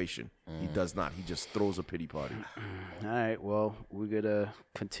situation. He does not. He just throws a pity party. All right. Well, we're gonna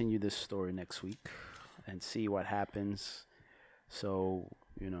continue this story next week and see what happens. So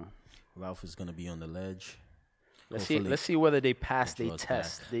Ralph is gonna be on the ledge. let's Hopefully see whether they pass draw they us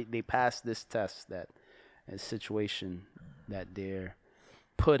test. They pass this test, that situation that they're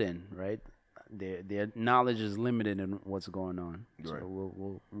put in, right? Their knowledge is limited in what's going on. Right. So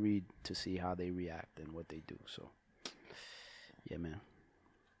we'll read to see how they react and what they do. So yeah, man.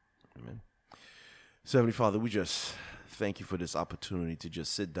 Amen. So, Heavenly Father, we just thank you for this opportunity to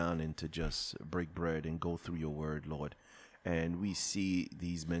just sit down and to just break bread and go through your word, Lord. And we see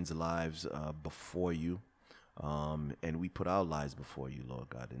these men's lives before you, and we put our lives before you, Lord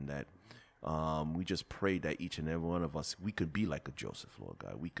God, and that we just pray that each and every one of us, we could be like a Joseph, Lord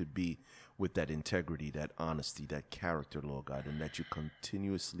God. We could be with that integrity, that honesty, that character, Lord God, and that you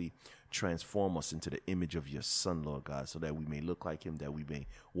continuously transform us into the image of your Son, Lord God, so that we may look like him, that we may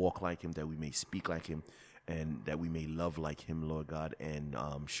walk like him, that we may speak like him, and that we may love like him, Lord God, and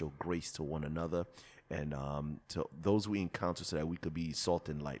show grace to one another and to those we encounter, so that we could be salt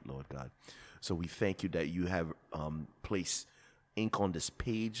and light, Lord God. So we thank you that you have placed ink on this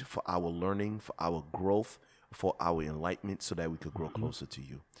page for our learning, for our growth, for our enlightenment, so that we could grow closer to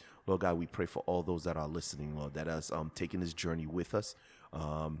you. Lord God, we pray for all those that are listening, Lord, that has taken this journey with us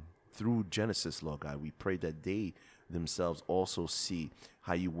through Genesis, Lord God. We pray that they themselves also see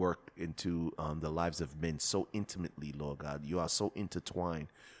how you work into the lives of men so intimately, Lord God. You are so intertwined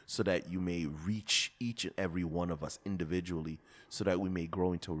so that you may reach each and every one of us individually so that we may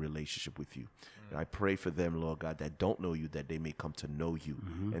grow into a relationship with you. And I pray for them, Lord God, that don't know you, that they may come to know you.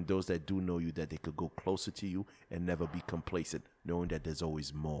 And those that do know you, that they could go closer to you and never be complacent, knowing that there's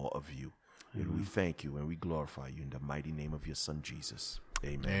always more of you. And we thank you and we glorify you in the mighty name of your Son, Jesus.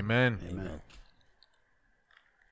 Amen. Amen. Amen.